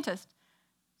for the dentist.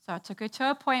 So I took her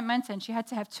to appointments, and she had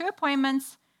to have 2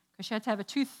 appointments because she had to have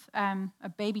a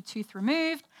baby tooth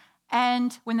removed.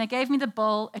 And when they gave me the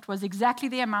bill, it was exactly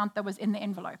the amount that was in the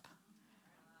envelope.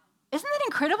 Isn't that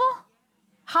incredible?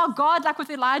 How God, like with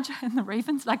Elijah and the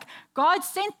ravens, God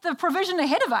sent the provision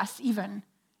ahead of us even.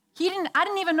 I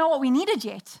didn't even know what we needed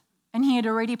yet, and he had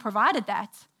already provided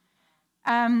that.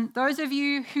 Those of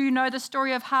you who know the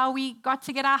story of how we got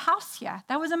to get our house here,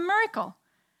 that was a miracle.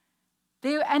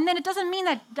 And then it doesn't mean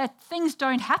that things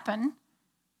don't happen,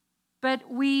 but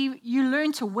you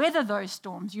learn to weather those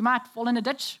storms. You might fall in a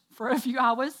ditch for a few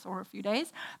hours or a few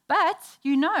days, but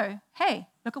hey,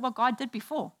 look at what God did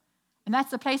before. And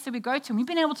that's the place that we go to. And we've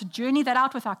been able to journey that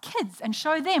out with our kids and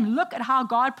show them, look at how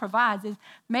God provides. There's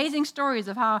amazing stories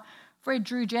of how Fred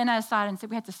drew Jenna aside and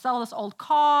said we had to sell this old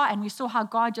car, and we saw how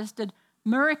God just did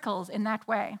miracles in that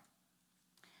way.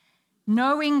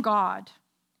 Knowing God.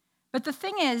 But the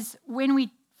thing is, when we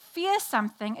fear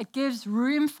something, it gives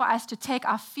room for us to take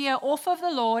our fear off of the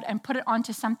Lord and put it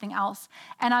onto something else.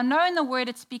 And I know in the Word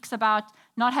it speaks about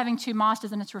not having 2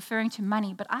 masters, and it's referring to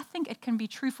money, but I think it can be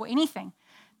true for anything,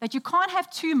 that you can't have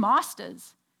 2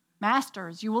 masters.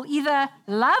 You will either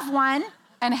love one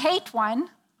and hate one,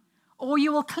 or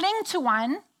you will cling to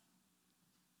one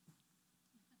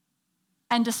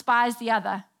and despise the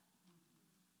other.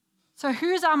 So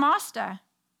who's our master?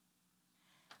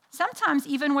 Sometimes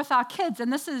even with our kids,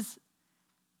 and this is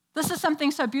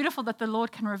something so beautiful that the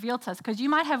Lord can reveal to us, because you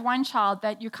might have one child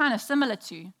that you're kind of similar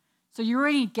to, so you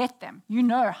already get them.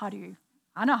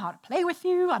 I know how to play with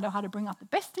you. I know how to bring out the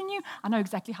best in you. I know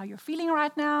exactly how you're feeling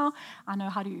right now. I know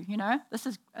how to,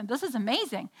 this is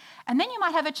amazing. And then you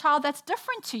might have a child that's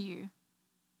different to you.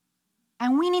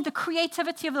 And we need the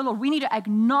creativity of the Lord. We need to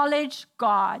acknowledge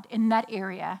God in that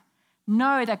area.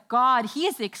 Know that God, he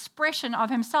is the expression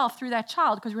of himself through that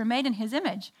child because we're made in his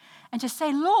image. And to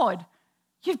say, Lord,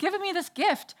 you've given me this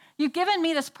gift. You've given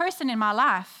me this person in my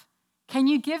life. Can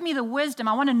you give me the wisdom?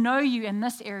 I want to know you in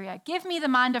this area. Give me the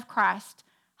mind of Christ.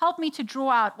 Help me to draw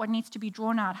out what needs to be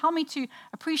drawn out. Help me to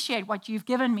appreciate what you've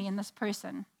given me in this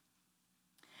person.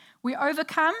 We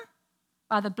overcome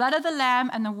by the blood of the Lamb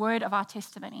and the word of our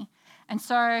testimony. And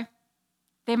so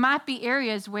there might be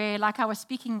areas where, like I was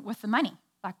speaking with the money,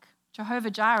 like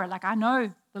Jehovah Jireh, like I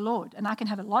know the Lord, and I can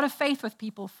have a lot of faith with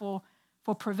people for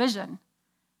provision.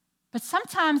 But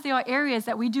sometimes there are areas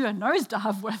that we do a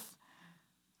nosedive with,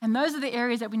 and those are the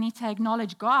areas that we need to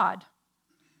acknowledge God.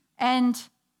 And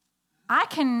I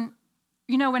can,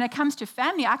 when it comes to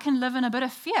family, I can live in a bit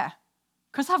of fear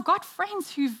because I've got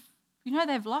friends who've,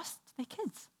 they've lost their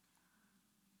kids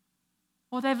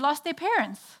or they've lost their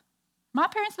parents. My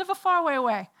parents live a far way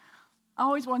away. I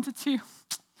always wanted to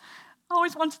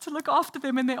look after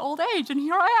them in their old age, and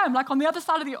here I am, like on the other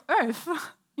side of the earth,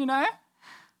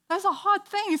 Those are hard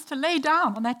things to lay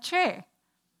down on that chair.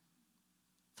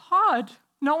 It's hard.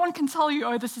 No one can tell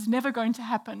you, this is never going to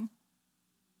happen.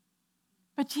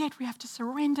 But yet we have to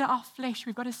surrender our flesh.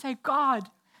 We've got to say, God,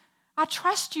 I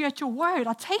trust you at your word.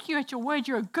 I take you at your word.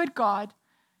 You're a good God.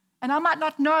 And I might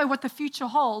not know what the future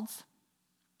holds,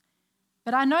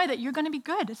 but I know that you're going to be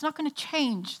good. It's not going to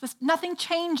change. Nothing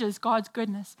changes God's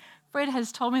goodness. Fred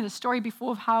has told me the story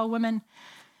before of how a woman,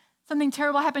 something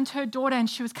terrible happened to her daughter, and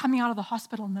she was coming out of the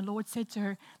hospital, and the Lord said to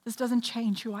her, this doesn't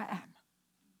change who I am.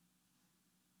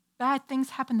 Bad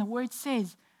things happen. The word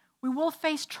says we will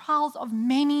face trials of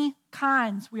many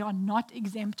kinds. We are not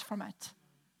exempt from it.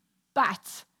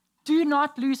 But do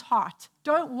not lose heart.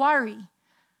 Don't worry.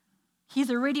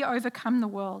 He's already overcome the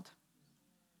world.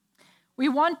 We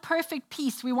want perfect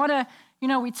peace. We want to,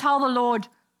 we tell the Lord,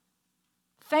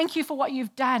 thank you for what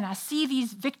you've done. I see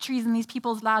these victories in these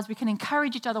people's lives. We can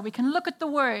encourage each other. We can look at the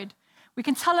word. We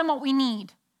can tell them what we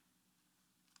need.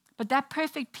 But that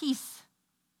perfect peace,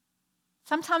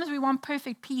 sometimes we want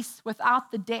perfect peace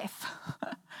without the death.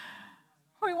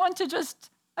 We want to just,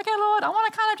 okay, Lord, I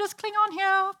want to kind of just cling on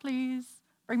here. Please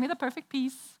bring me the perfect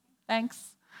peace.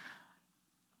 thanks.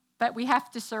 But we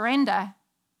have to surrender.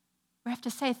 We have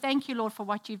to say, thank you, Lord, for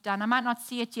what you've done. I might not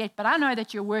see it yet, but I know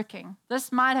that you're working.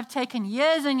 This might have taken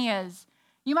years and years.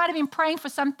 You might have been praying for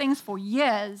some things for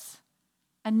years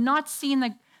and not seeing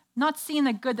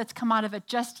the good that's come out of it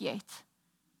just yet.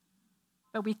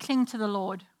 But we cling to the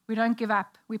Lord. We don't give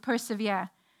up. We persevere.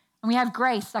 And we have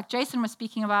grace, like Jason was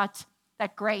speaking about,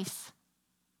 that grace.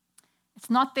 It's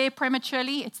not there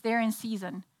prematurely. It's there in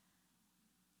season.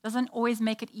 Doesn't always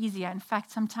make it easier. In fact,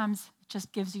 sometimes it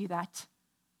just gives you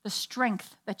the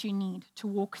strength that you need to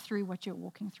walk through what you're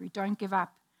walking through. Don't give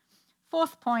up.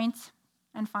 Fourth point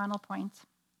and final point.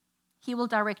 He will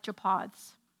direct your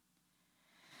paths.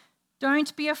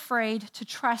 Don't be afraid to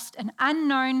trust an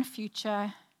unknown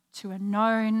future to a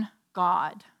known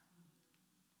God.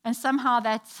 And somehow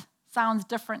that sounds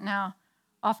different now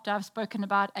after I've spoken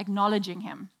about acknowledging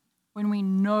him. When we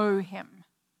know him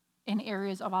in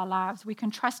areas of our lives, we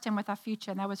can trust him with our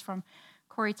future. And that was from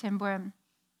Corrie ten Boom.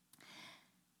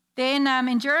 Then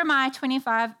in Jeremiah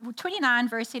 29,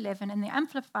 verse 11, in the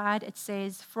Amplified, it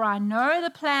says, "For I know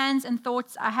the plans and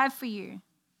thoughts I have for you."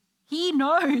 He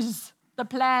knows the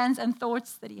plans and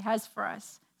thoughts that he has for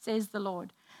us, says the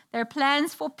Lord. They're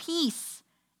plans for peace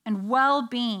and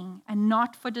well-being and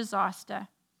not for disaster,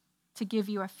 to give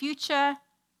you a future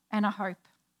and a hope.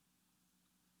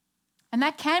 And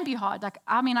that can be hard.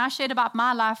 I shared about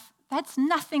my life. That's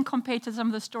nothing compared to some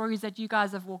of the stories that you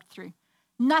guys have walked through.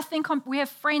 We have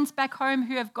friends back home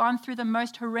who have gone through the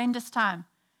most horrendous time.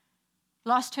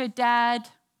 Lost her dad.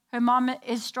 Her mom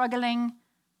is struggling.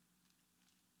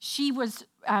 She was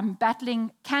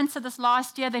battling cancer this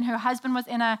last year. Then her husband was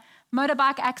in a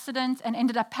motorbike accident and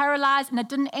ended up paralyzed. And it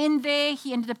didn't end there.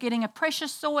 He ended up getting a pressure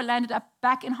sore, landed up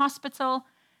back in hospital.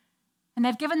 And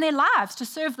they've given their lives to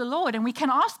serve the Lord. And we can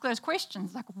ask those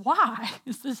questions, like, why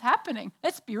is this happening?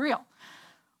 Let's be real.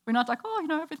 We're not like,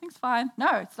 everything's fine.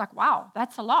 No, it's like, wow,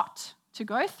 that's a lot to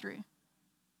go through.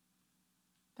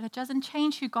 But it doesn't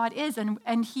change who God is.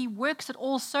 And he works it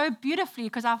all so beautifully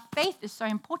because our faith is so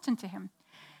important to him.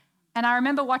 And I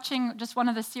remember watching just one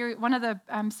of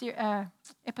the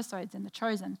episodes in The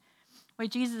Chosen where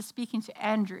Jesus is speaking to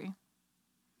Andrew.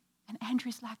 And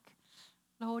Andrew's like,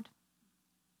 "Lord,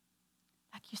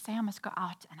 you say I must go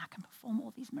out and I can perform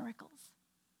all these miracles.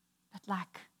 But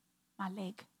my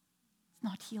leg, it's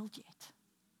not healed yet."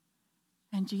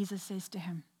 And Jesus says to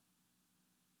him,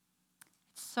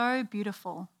 "It's so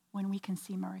beautiful when we can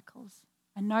see miracles.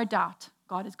 And no doubt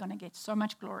God is going to get so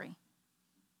much glory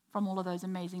from all of those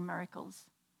amazing miracles.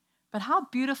 But how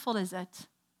beautiful is it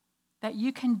that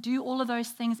you can do all of those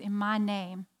things in my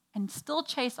name and still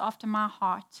chase after my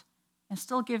heart and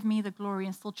still give me the glory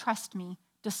and still trust me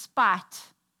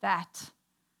despite that."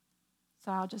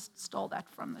 So I'll just stole that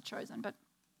from The Chosen.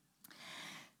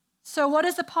 So what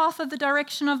is the path of the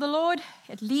direction of the Lord?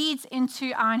 It leads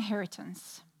into our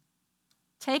inheritance.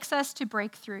 Takes us to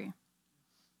breakthrough.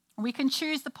 We can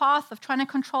choose the path of trying to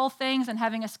control things and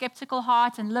having a skeptical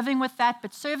heart and living with that,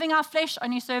 but serving our flesh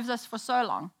only serves us for so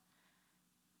long.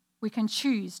 We can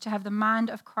choose to have the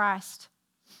mind of Christ.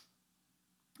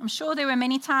 I'm sure there were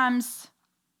many times,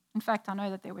 in fact, I know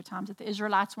that there were times that the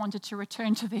Israelites wanted to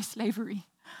return to their slavery.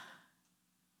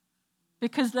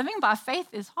 Because living by faith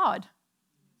is hard.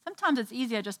 Sometimes it's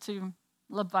easier just to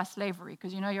live by slavery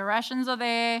because your rations are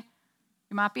there.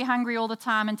 You might be hungry all the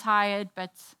time and tired,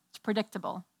 but it's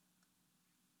predictable.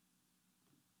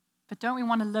 But don't we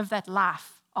want to live that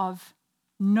life of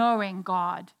knowing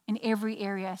God in every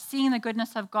area, seeing the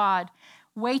goodness of God,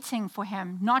 waiting for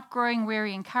him, not growing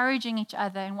weary, encouraging each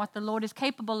other in what the Lord is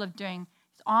capable of doing?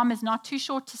 His arm is not too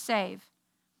short to save.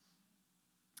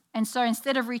 And so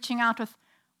instead of reaching out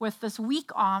with this weak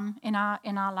arm in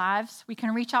our lives, we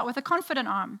can reach out with a confident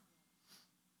arm.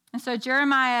 And so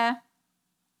Jeremiah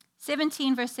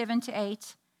 17, verse 7 to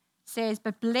 8 says,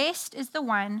 "But blessed is the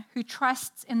one who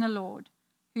trusts in the Lord,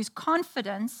 whose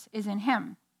confidence is in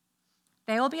him.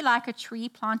 They will be like a tree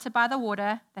planted by the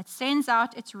water that sends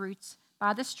out its roots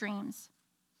by the streams.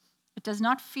 It does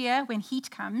not fear when heat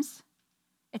comes.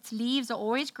 Its leaves are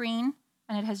always green,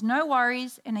 and it has no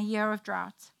worries in a year of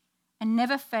drought, and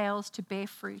never fails to bear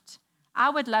fruit." I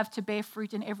would love to bear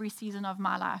fruit in every season of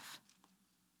my life.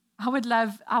 I would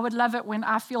love it when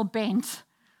I feel bent.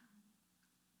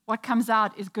 What comes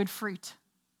out is good fruit.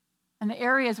 And the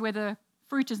areas where the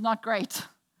fruit is not great,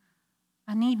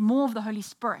 I need more of the Holy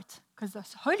Spirit, because the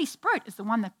Holy Spirit is the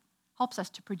one that helps us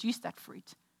to produce that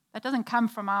fruit. That doesn't come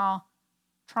from our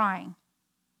trying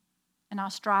and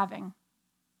our striving.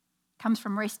 It comes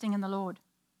from resting in the Lord.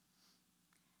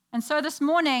 And so this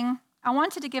morning, I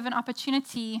wanted to give an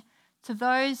opportunity to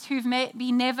those who've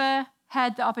maybe never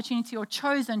had the opportunity or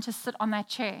chosen to sit on that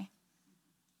chair.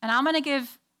 And I'm going to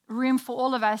give room for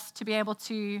all of us to be able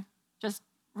to just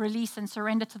release and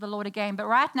surrender to the Lord again. But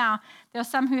right now, there are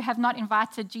some who have not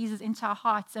invited Jesus into our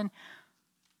hearts, and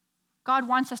God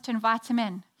wants us to invite him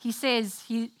in. He says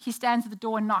he stands at the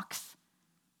door and knocks.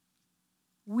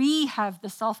 We have the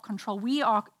self-control. We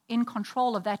are in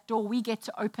control of that door. We get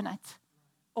to open it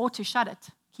or to shut it,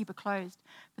 keep it closed.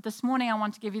 But this morning, I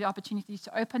want to give you the opportunity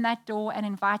to open that door and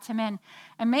invite him in.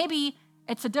 And maybe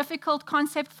it's a difficult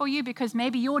concept for you because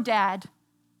maybe your dad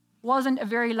wasn't a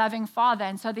very loving father.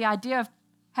 And so the idea of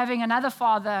having another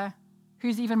father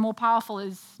who's even more powerful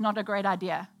is not a great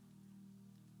idea.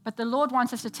 But the Lord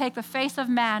wants us to take the face of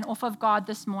man off of God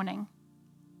this morning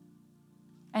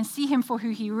and see him for who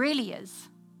he really is,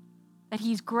 that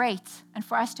he's great, and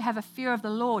for us to have a fear of the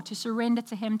Lord, to surrender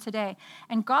to him today.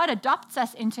 And God adopts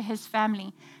us into his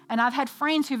family. And I've had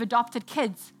friends who've adopted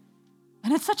kids,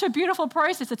 and it's such a beautiful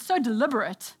process. It's so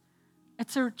deliberate.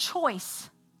 It's a choice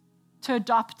to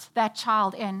adopt that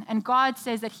child in. And God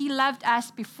says that he loved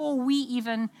us before we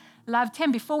even loved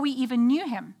him, before we even knew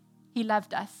him. He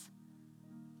loved us.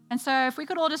 And so if we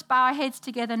could all just bow our heads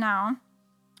together now,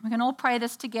 we can all pray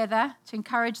this together to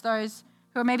encourage those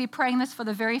who are maybe praying this for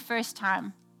the very first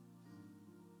time.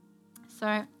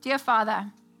 So, dear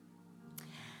Father,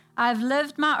 I've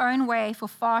lived my own way for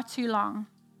far too long.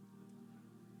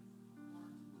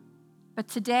 But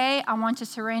today I want to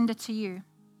surrender to you.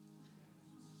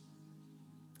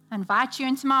 I invite you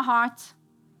into my heart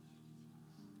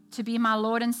to be my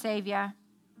Lord and Savior.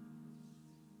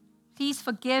 Please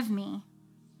forgive me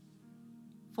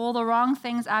for all the wrong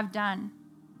things I've done,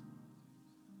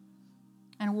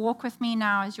 and walk with me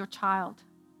now as your child.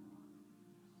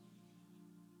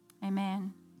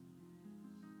 Amen.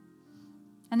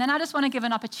 And then I just want to give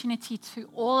an opportunity to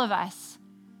all of us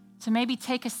to maybe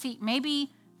take a seat.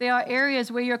 Maybe there are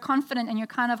areas where you're confident and you're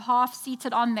kind of half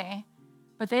seated on there,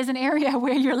 but there's an area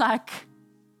where you're like,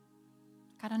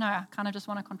 I don't know, I kind of just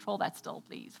want to control that still,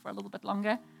 please, for a little bit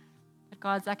longer. But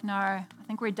God's like, no, I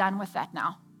think we're done with that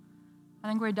now. I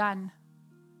think we're done.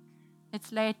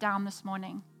 Let's lay it down this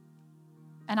morning.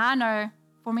 And I know,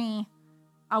 for me,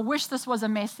 I wish this was a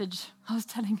message. I was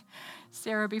telling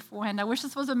Sarah beforehand, I wish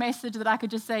this was a message that I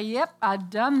could just say, yep, I've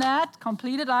done that,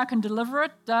 completed, I can deliver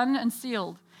it, done and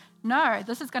sealed. No,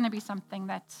 this is going to be something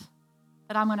that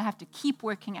I'm going to have to keep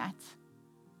working at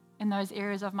in those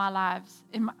areas of my lives,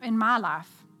 in my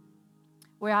life,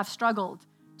 where I've struggled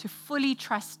to fully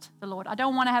trust the Lord. I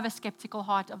don't want to have a skeptical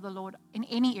heart of the Lord in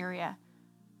any area.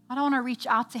 I don't want to reach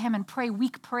out to him and pray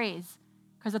weak prayers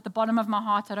because at the bottom of my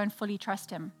heart, I don't fully trust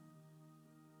him.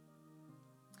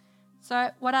 So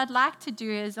what I'd like to do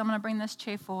is I'm going to bring this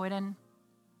chair forward and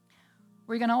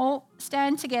we're going to all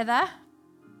stand together.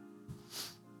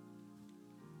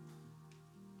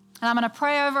 And I'm going to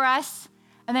pray over us.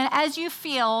 And then as you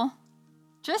feel,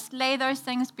 just lay those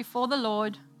things before the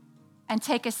Lord and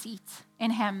take a seat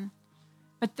in him.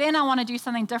 But then I want to do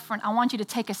something different. I want you to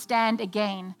take a stand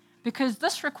again, because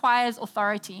this requires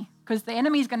authority, because the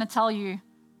enemy is going to tell you,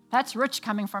 that's Rich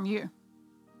coming from you.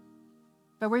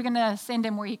 But we're going to send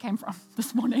him where he came from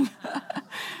this morning.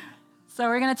 So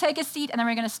we're going to take a seat, and then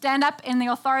we're going to stand up in the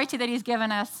authority that he's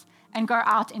given us and go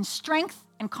out in strength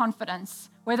and confidence.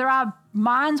 Whether our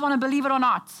minds want to believe it or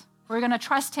not, we're going to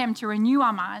trust him to renew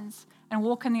our minds and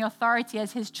walk in the authority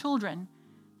as his children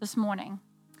this morning.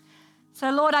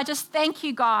 So Lord, I just thank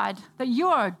you, God, that you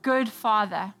are a good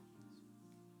Father.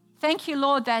 Thank you,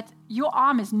 Lord, that your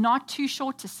arm is not too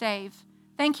short to save.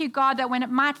 Thank you, God, that when it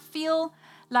might feel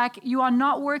like you are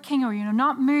not working or you're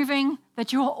not moving,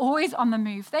 that you're always on the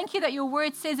move. Thank you that your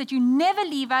word says that you never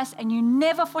leave us and you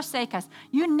never forsake us.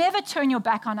 You never turn your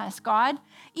back on us, God.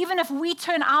 Even if we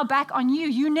turn our back on you,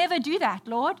 you never do that,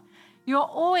 Lord. You're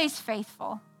always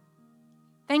faithful.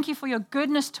 Thank you for your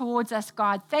goodness towards us,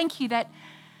 God. Thank you that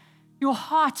your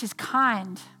heart is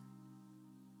kind.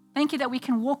 Thank you that we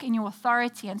can walk in your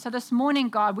authority. And so this morning,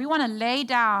 God, we want to lay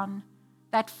down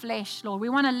that flesh, Lord. We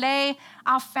want to lay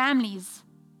our families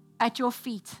at your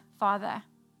feet, Father.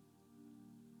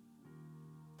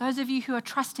 Those of you who are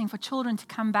trusting for children to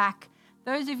come back,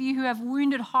 those of you who have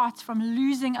wounded hearts from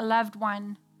losing a loved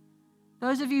one,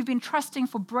 those of you who've been trusting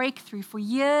for breakthrough for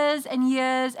years and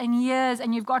years and years,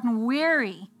 and you've gotten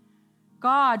weary,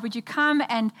 God, would you come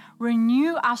and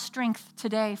renew our strength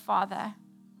today, Father?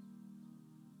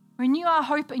 Renew our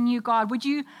hope in you, God. Would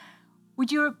you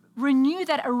renew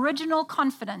that original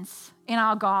confidence in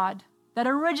our God, that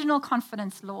original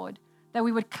confidence, Lord, that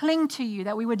we would cling to you,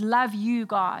 that we would love you,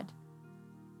 God.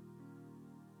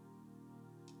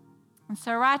 And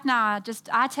so right now,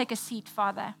 I take a seat,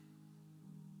 Father.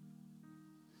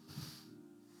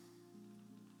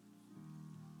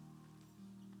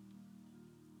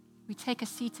 We take a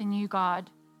seat in you, God.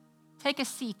 Take a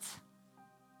seat.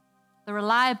 The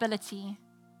reliability,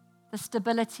 the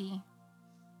stability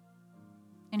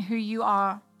in who you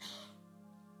are.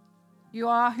 You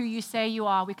are who you say you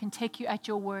are. We can take you at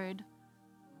your word.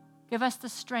 Give us the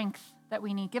strength that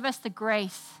we need. Give us the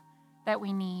grace that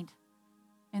we need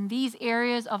in these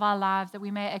areas of our lives, that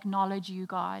we may acknowledge you,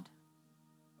 God.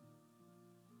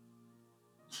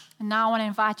 And now I want to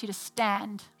invite you to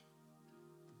stand.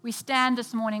 We stand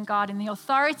this morning, God, in the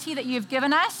authority that you've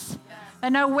given us,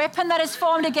 that no weapon that is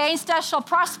formed against us shall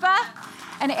prosper,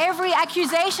 and every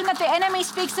accusation that the enemy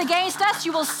speaks against us,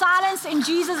 you will silence in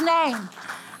Jesus' name.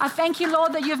 I thank you,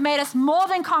 Lord, that you've made us more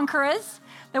than conquerors,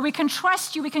 that we can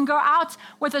trust you. We can go out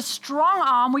with a strong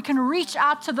arm. We can reach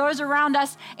out to those around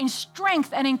us in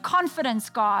strength and in confidence,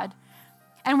 God.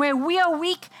 And where we are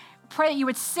weak, pray that you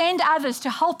would send others to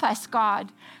help us,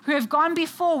 God, who have gone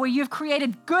before, where you've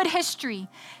created good history.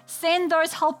 Send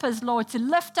those helpers, Lord, to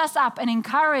lift us up and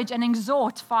encourage and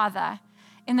exhort, Father,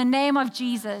 in the name of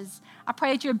Jesus. I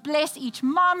pray that you would bless each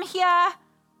mom here,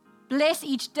 bless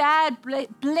each dad,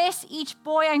 bless each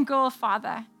boy and girl,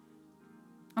 Father.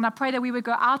 And I pray that we would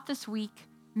go out this week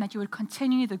and that you would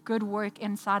continue the good work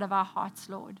inside of our hearts,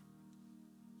 Lord.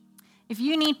 If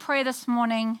you need prayer this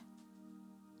morning,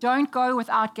 don't go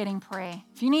without getting prayer.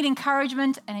 If you need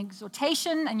encouragement and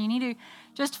exhortation and you need to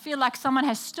just feel like someone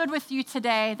has stood with you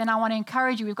today, then I want to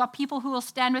encourage you. We've got people who will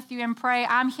stand with you and pray.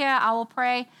 I'm here. I will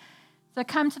pray. So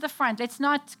come to the front. Let's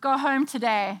not go home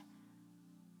today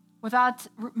without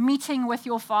meeting with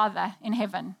your Father in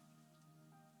heaven.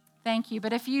 Thank you.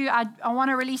 But if I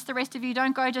want to release the rest of you,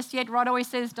 don't go just yet. Rod always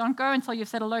says, don't go until you've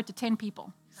said hello to 10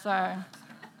 people. So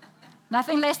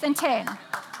nothing less than 10.